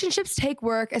 Relationships take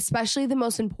work, especially the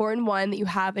most important one that you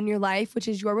have in your life, which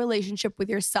is your relationship with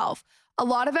yourself. A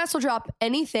lot of us will drop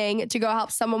anything to go help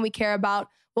someone we care about.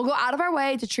 We'll go out of our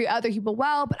way to treat other people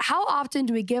well, but how often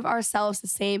do we give ourselves the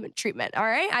same treatment? All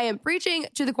right, I am preaching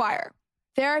to the choir.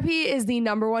 Therapy is the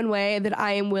number one way that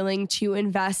I am willing to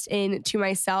invest into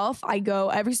myself. I go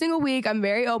every single week. I'm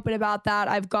very open about that.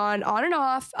 I've gone on and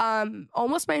off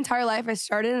almost my entire life. I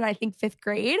started in, I think, 5th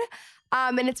grade.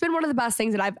 And it's been one of the best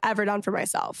things that I've ever done for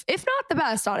myself, if not the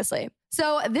best, honestly.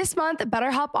 So this month,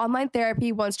 BetterHelp Online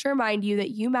Therapy wants to remind you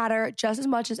that you matter just as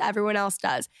much as everyone else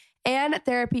does. And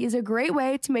therapy is a great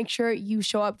way to make sure you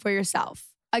show up for yourself.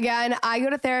 Again, I go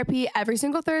to therapy every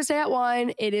single Thursday at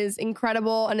 1. It is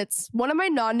incredible, and it's one of my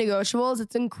non-negotiables.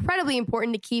 It's incredibly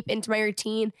important to keep into my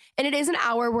routine, and it is an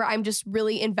hour where I'm just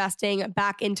really investing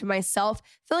back into myself,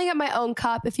 filling up my own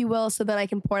cup, if you will, so that I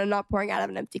can pour and not pouring out of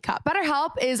an empty cup.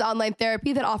 BetterHelp is online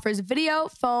therapy that offers video,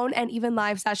 phone, and even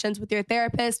live sessions with your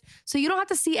therapist, so you don't have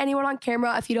to see anyone on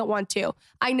camera if you don't want to.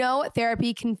 I know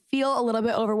therapy can feel a little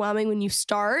bit overwhelming when you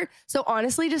start, so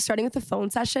honestly, just starting with a phone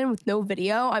session with no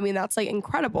video, I mean, that's like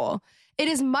incredible. It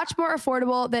is much more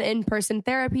affordable than in-person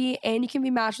therapy, and you can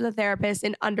be matched with a therapist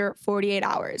in under 48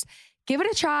 hours. Give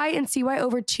it a try and see why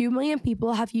over 2 million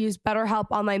people have used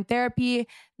BetterHelp Online Therapy.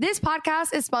 This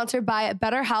podcast is sponsored by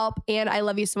BetterHelp, and I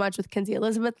Love You So Much with Kinsey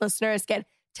Elizabeth listeners get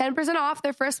 10% off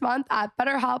their first month at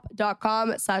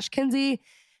betterhelp.com/Kinsey.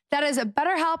 That is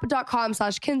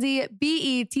betterhelp.com/Kinsey,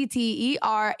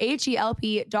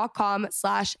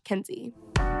 BetterHelp.com/Kinsey.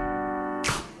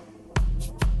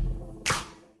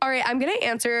 All right, I'm going to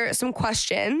answer some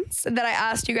questions that I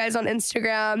asked you guys on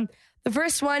Instagram. The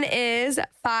first one is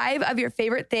 5 of your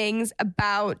favorite things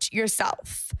about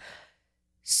yourself.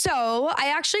 So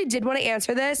I actually did want to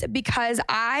answer this because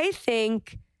I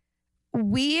think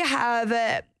we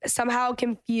have somehow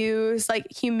confused like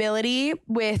humility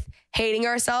with hating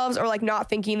ourselves or like not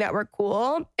thinking that we're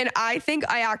cool. And I think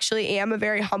I actually am a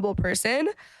very humble person,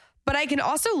 but I can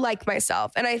also like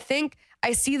myself. And I think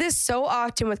I see this so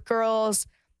often with girls,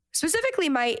 specifically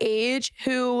my age,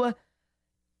 who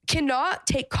cannot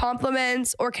take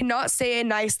compliments or cannot say a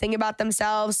nice thing about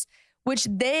themselves, which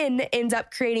then ends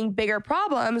up creating bigger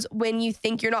problems when you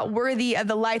think you're not worthy of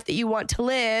the life that you want to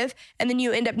live. And then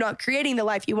you end up not creating the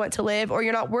life you want to live, or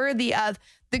you're not worthy of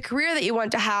the career that you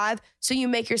want to have. So you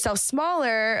make yourself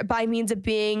smaller by means of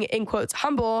being, in quotes,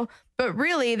 humble. But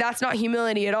really, that's not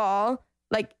humility at all.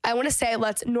 Like, I want to say,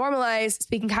 let's normalize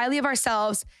speaking highly of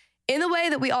ourselves in the way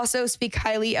that we also speak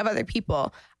highly of other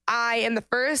people. I am the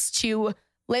first to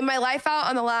lay my life out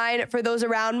on the line for those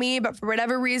around me. But for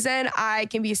whatever reason, I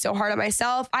can be so hard on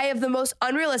myself. I have the most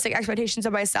unrealistic expectations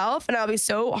of myself, and I'll be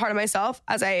so hard on myself,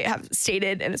 as I have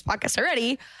stated in this podcast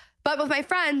already. But with my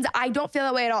friends, I don't feel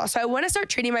that way at all. So I want to start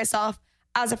treating myself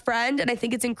as a friend. And I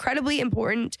think it's incredibly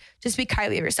important to speak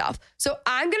highly of yourself. So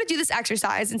I'm going to do this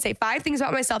exercise and say 5 things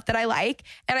about myself that I like.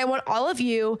 And I want all of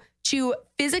you to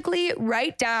physically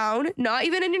write down, not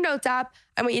even in your notes app.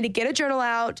 I want you to get a journal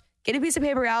out, get a piece of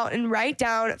paper out, and write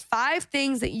down 5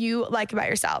 things that you like about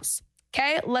yourselves.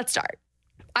 Okay, let's start.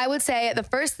 I would say the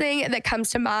first thing that comes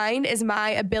to mind is my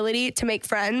ability to make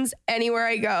friends anywhere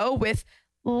I go with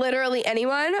literally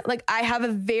anyone. Like, I have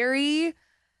a very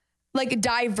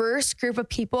diverse group of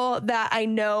people that I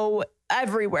know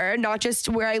everywhere, not just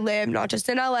where I live, not just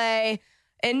in LA,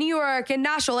 in New York, in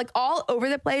Nashville, like all over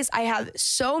the place. I have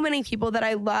so many people that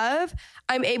I love.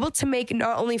 I'm able to make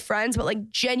not only friends, but like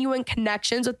genuine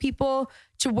connections with people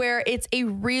to where it's a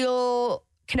real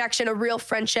connection, a real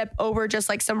friendship over just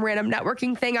like some random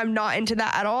networking thing. I'm not into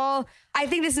that at all. I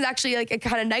think this is actually like a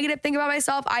kind of negative thing about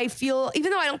myself. I feel,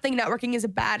 even though I don't think networking is a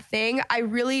bad thing, I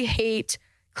really hate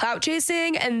clout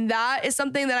chasing. And that is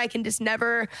something that I can just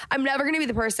I'm never going to be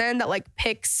the person that like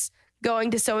picks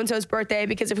going to so-and-so's birthday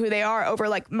because of who they are over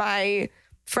like my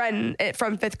friend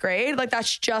from 5th grade. Like,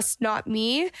 that's just not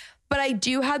me. But I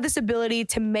do have this ability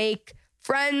to make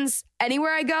friends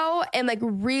anywhere I go and like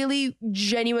really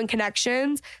genuine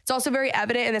connections. It's also very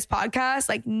evident in this podcast.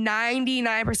 Like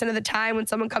 99% of the time when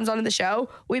someone comes onto the show,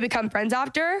 we become friends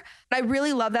after. And I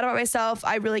really love that about myself.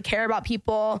 I really care about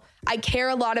people. I care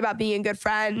a lot about being a good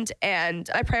friend, and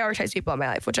I prioritize people in my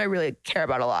life, which I really care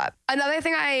about a lot. Another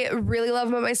thing I really love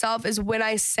about myself is when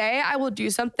I say I will do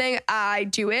something, I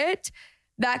do it.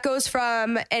 That goes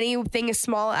from anything as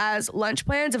small as lunch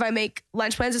plans. If I make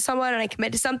lunch plans with someone and I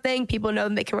commit to something, people know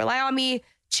that they can rely on me.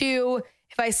 To,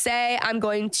 if I say I'm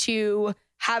going to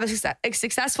have a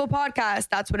successful podcast,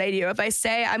 that's what I do. If I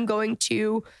say I'm going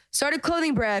to start a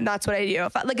clothing brand, that's what I do.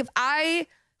 If I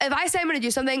say I'm going to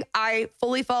do something, I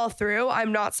fully follow through.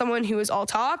 I'm not someone who is all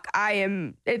talk.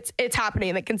 It's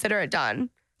happening. Like, consider it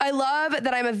done. I love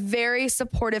that I'm a very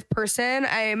supportive person.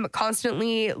 I'm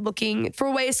constantly looking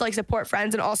for ways to like support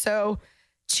friends and also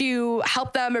to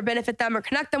help them or benefit them or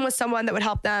connect them with someone that would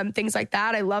help them, things like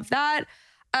that. I love that.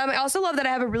 I also love that I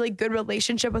have a really good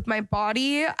relationship with my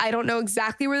body. I don't know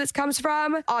exactly where this comes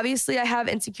from. Obviously, I have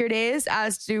insecure days,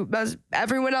 as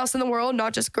everyone else in the world,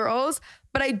 not just girls.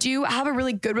 But I do have a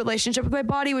really good relationship with my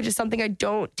body, which is something I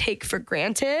don't take for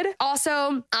granted.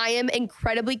 Also, I am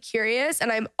incredibly curious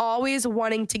and I'm always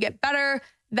wanting to get better.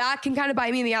 That can kind of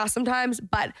bite me in the ass sometimes.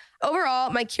 But overall,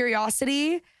 my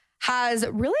curiosity has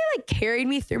really like carried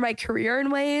me through my career in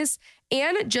ways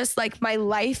and just like my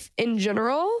life in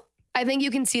general. I think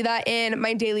you can see that in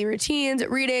my daily routines,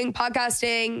 reading,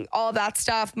 podcasting, all of that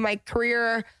stuff. My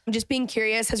career, just being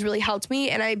curious has really helped me.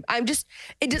 And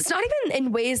it's not even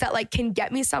in ways that like can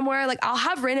get me somewhere. Like, I'll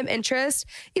have random interests,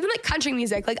 even like country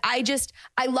music. Like, I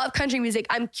love country music.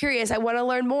 I'm curious. I want to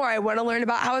learn more. I want to learn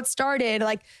about how it started,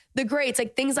 like the greats,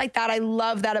 like things like that. I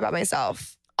love that about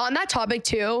myself. On that topic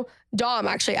too, Dom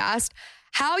actually asked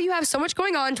how you have so much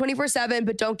going on 24/7,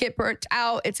 but don't get burnt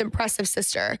out. It's impressive,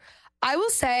 sister. I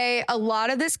will say a lot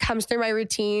of this comes through my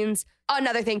routines.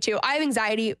 Another thing too, I have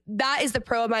anxiety. That is the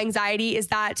pro of my anxiety, is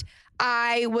that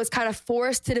I was kind of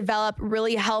forced to develop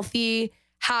really healthy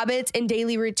habits and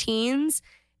daily routines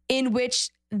in which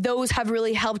those have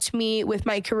really helped me with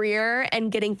my career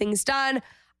and getting things done.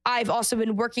 I've also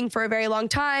been working for a very long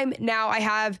time. Now I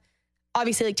have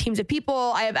obviously like teams of people.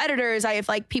 I have editors. I have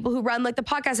like people who run like the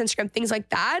podcast Instagram, things like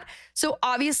that. So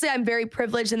obviously I'm very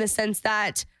privileged in the sense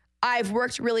that I've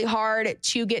worked really hard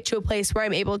to get to a place where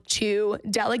I'm able to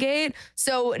delegate.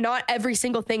 So not every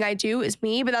single thing I do is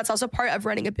me, but that's also part of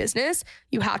running a business.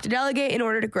 You have to delegate in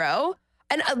order to grow.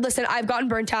 And listen, I've gotten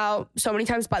burnt out so many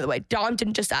times. By the way, Dom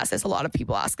didn't just ask this. A lot of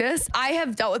people ask this. I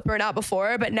have dealt with burnout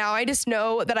before, but now I just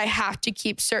know that I have to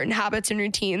keep certain habits and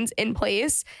routines in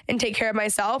place and take care of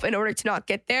myself in order to not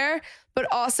get there. But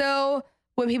also,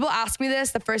 when people ask me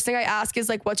this, the first thing I ask is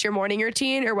like, what's your morning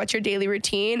routine or what's your daily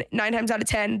routine? 9 times out of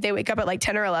 10, they wake up at like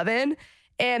 10 or 11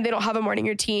 and they don't have a morning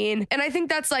routine. And I think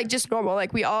that's like just normal.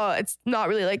 Like it's not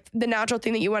really like the natural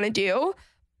thing that you want to do.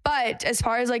 But as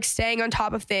far as like staying on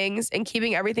top of things and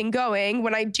keeping everything going,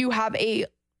 when I do have a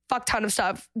fuck ton of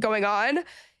stuff going on,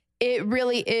 it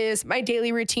really is my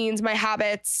daily routines, my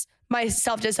habits, my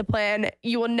self-discipline.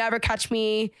 You will never catch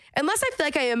me unless I feel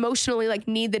like I emotionally like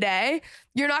need the day.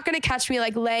 You're not going to catch me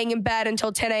like laying in bed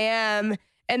until 10 a.m.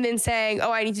 and then saying,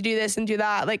 oh, I need to do this and do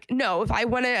that. Like, no, if I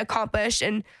want to accomplish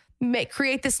and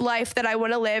create this life that I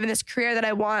want to live and this career that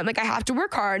I want, like I have to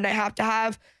work hard and I have to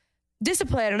have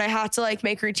discipline and I have to like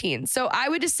make routines. So I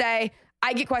would just say,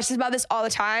 I get questions about this all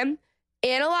the time.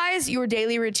 Analyze your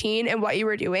daily routine and what you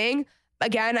were doing.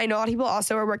 Again, I know a lot of people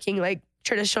also are working like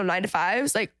traditional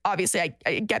 9-to-5s. Like obviously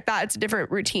I get that it's a different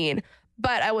routine,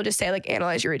 but I will just say like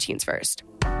analyze your routines first.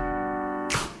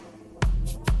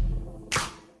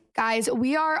 Guys,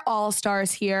 we are all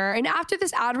stars here. And after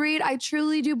this ad read, I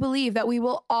truly do believe that we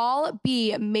will all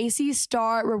be Macy's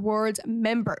Star Rewards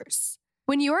members.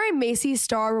 When you are a Macy's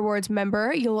Star Rewards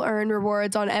member, you'll earn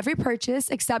rewards on every purchase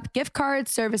except gift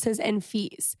cards, services, and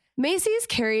fees. Macy's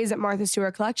carries Martha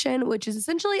Stewart collection, which is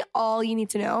essentially all you need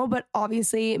to know. But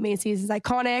obviously, Macy's is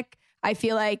iconic. I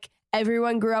feel like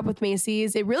everyone grew up with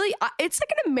Macy's. It's like an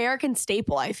American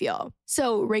staple, I feel.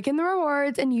 So rake in the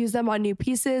rewards and use them on new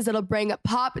pieces that'll bring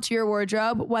pop to your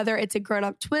wardrobe, whether it's a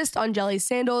grown-up twist on jelly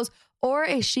sandals or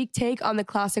a chic take on the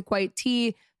classic white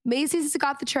tee. Macy's has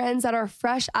got the trends that are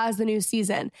fresh as the new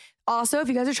season. Also, if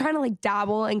you guys are trying to like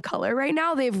dabble in color right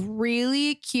now, they have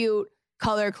really cute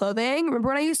color clothing. Remember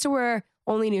when I used to wear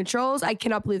only neutrals? I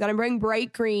cannot believe that I'm wearing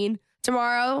bright green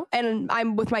tomorrow and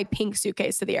I'm with my pink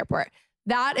suitcase to the airport.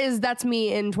 That's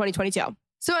me in 2022.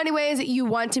 So anyways, you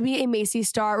want to be a Macy's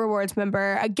Star Rewards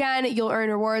member. Again, you'll earn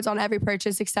rewards on every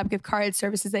purchase except gift cards,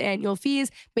 services, and annual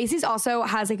fees. Macy's also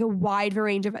has like a wide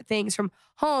range of things from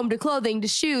home to clothing to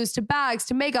shoes to bags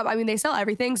to makeup. I mean, they sell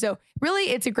everything. So really,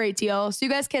 it's a great deal. So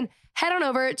you guys can head on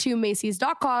over to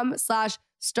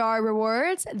Macy's.com/Star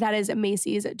Rewards. That is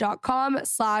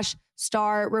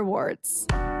Macy's.com/Star Rewards.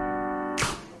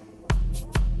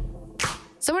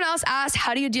 Someone else asked,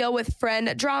 how do you deal with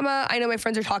friend drama? I know my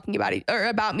friends are talking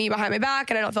about me behind my back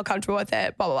and I don't feel comfortable with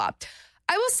it, blah, blah, blah.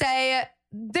 I will say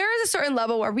there is a certain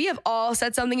level where we have all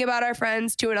said something about our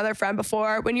friends to another friend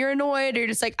before. When you're annoyed or you're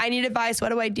just like, I need advice, what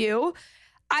do I do?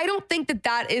 I don't think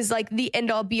that is like the end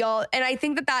all be all. And I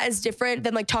think that is different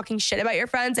than like talking shit about your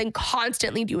friends and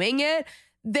constantly doing it.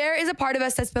 There is a part of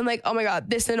us that's been like, oh my God,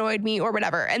 this annoyed me or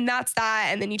whatever. And that's that.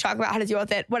 And then you talk about how to deal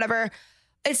with it, whatever.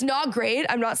 It's not great.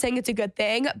 I'm not saying it's a good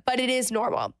thing, but it is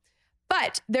normal.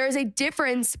 But there is a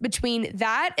difference between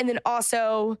that and then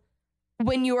also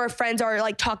when your friends are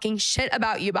like talking shit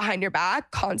about you behind your back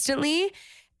constantly.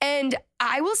 And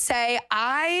I will say,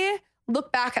 I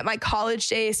look back at my college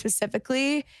days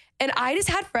specifically, and I just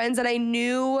had friends that I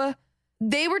knew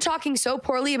they were talking so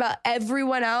poorly about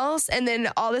everyone else. And then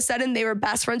all of a sudden they were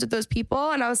best friends with those people.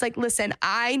 And I was like, listen,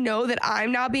 I know that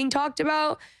I'm now being talked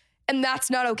about. And that's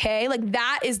not okay. Like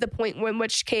that is the point in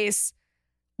which case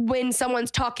when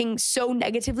someone's talking so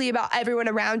negatively about everyone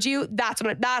around you, that's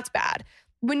bad.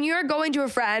 When you're going to a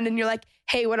friend and you're like,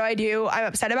 hey, what do I do? I'm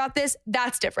upset about this.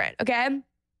 That's different. Okay.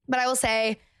 But I will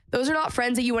say those are not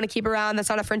friends that you want to keep around. That's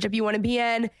not a friendship you want to be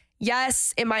in.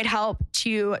 Yes, it might help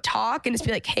to talk and just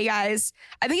be like, hey guys,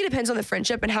 I think it depends on the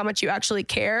friendship and how much you actually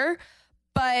care.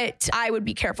 But I would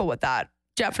be careful with that.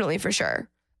 Definitely for sure.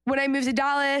 When I moved to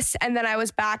Dallas and then I was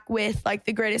back with like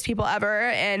the greatest people ever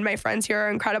and my friends here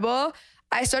are incredible,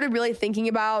 I started really thinking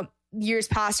about years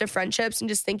past of friendships and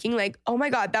just thinking like, oh my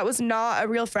God, that was not a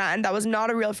real friend. That was not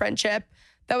a real friendship.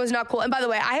 That was not cool. And by the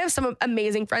way, I have some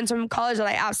amazing friends from college that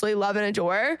I absolutely love and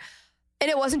adore. And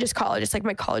it wasn't just college, it's like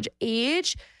my college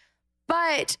age.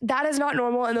 But that is not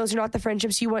normal and those are not the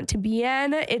friendships you want to be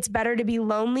in. It's better to be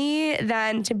lonely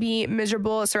than to be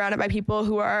miserable surrounded by people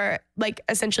who are like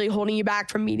essentially holding you back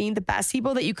from meeting the best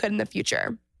people that you could in the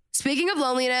future. Speaking of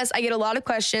loneliness, I get a lot of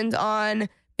questions on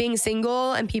being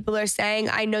single and people are saying,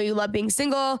 I know you love being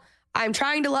single. I'm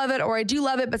trying to love it or I do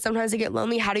love it, but sometimes I get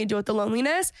lonely. How do you deal with the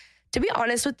loneliness? To be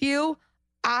honest with you,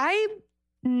 I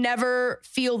never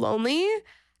feel lonely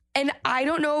and I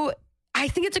don't know. I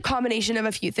think it's a combination of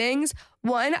a few things.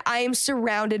 One, I am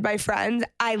surrounded by friends.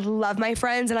 I love my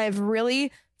friends and I've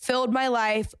really filled my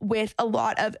life with a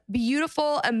lot of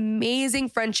beautiful, amazing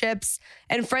friendships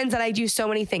and friends that I do so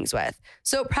many things with.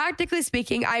 So practically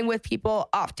speaking, I'm with people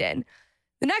often.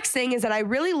 The next thing is that I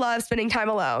really love spending time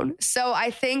alone. So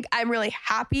I think I'm really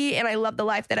happy and I love the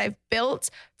life that I've built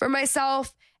for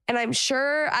myself. And I'm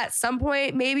sure at some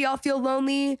point, maybe I'll feel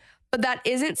lonely, but that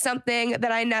isn't something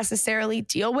that I necessarily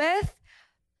deal with.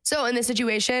 So in this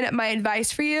situation, my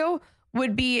advice for you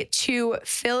would be to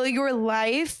fill your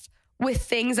life with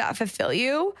things that fulfill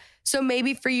you. So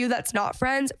maybe for you, that's not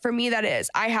friends. For me, that is.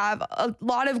 I have a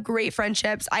lot of great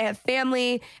friendships. I have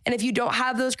family. And if you don't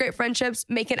have those great friendships,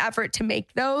 make an effort to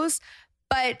make those.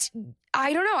 But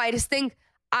I don't know. I just think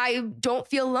I don't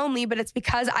feel lonely, but it's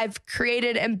because I've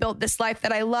created and built this life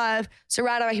that I love,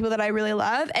 surrounded by people that I really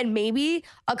love. And maybe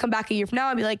I'll come back a year from now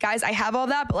and be like, guys, I have all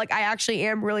that, but like I actually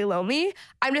am really lonely.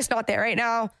 I'm just not there right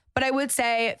now. But I would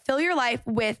say fill your life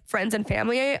with friends and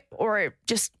family, or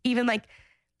just even like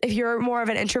if you're more of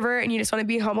an introvert and you just want to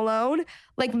be home alone,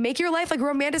 like make your life, like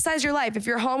romanticize your life. If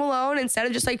you're home alone, instead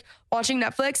of just like watching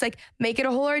Netflix, like make it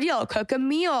a whole ordeal, cook a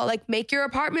meal, like make your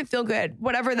apartment feel good,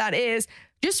 whatever that is.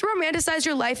 Just romanticize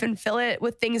your life and fill it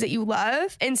with things that you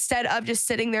love instead of just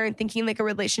sitting there and thinking like a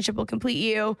relationship will complete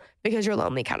you because you're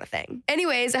lonely kind of thing.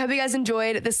 Anyways, I hope you guys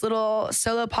enjoyed this little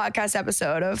solo podcast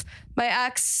episode of my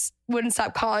ex wouldn't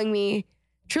stop calling me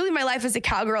truly my life as a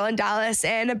cowgirl in Dallas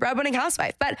and a breadwinning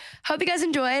housewife. But hope you guys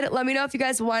enjoyed. Let me know if you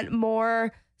guys want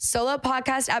more solo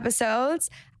podcast episodes.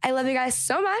 I love you guys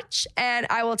so much, and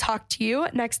I will talk to you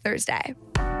next Thursday.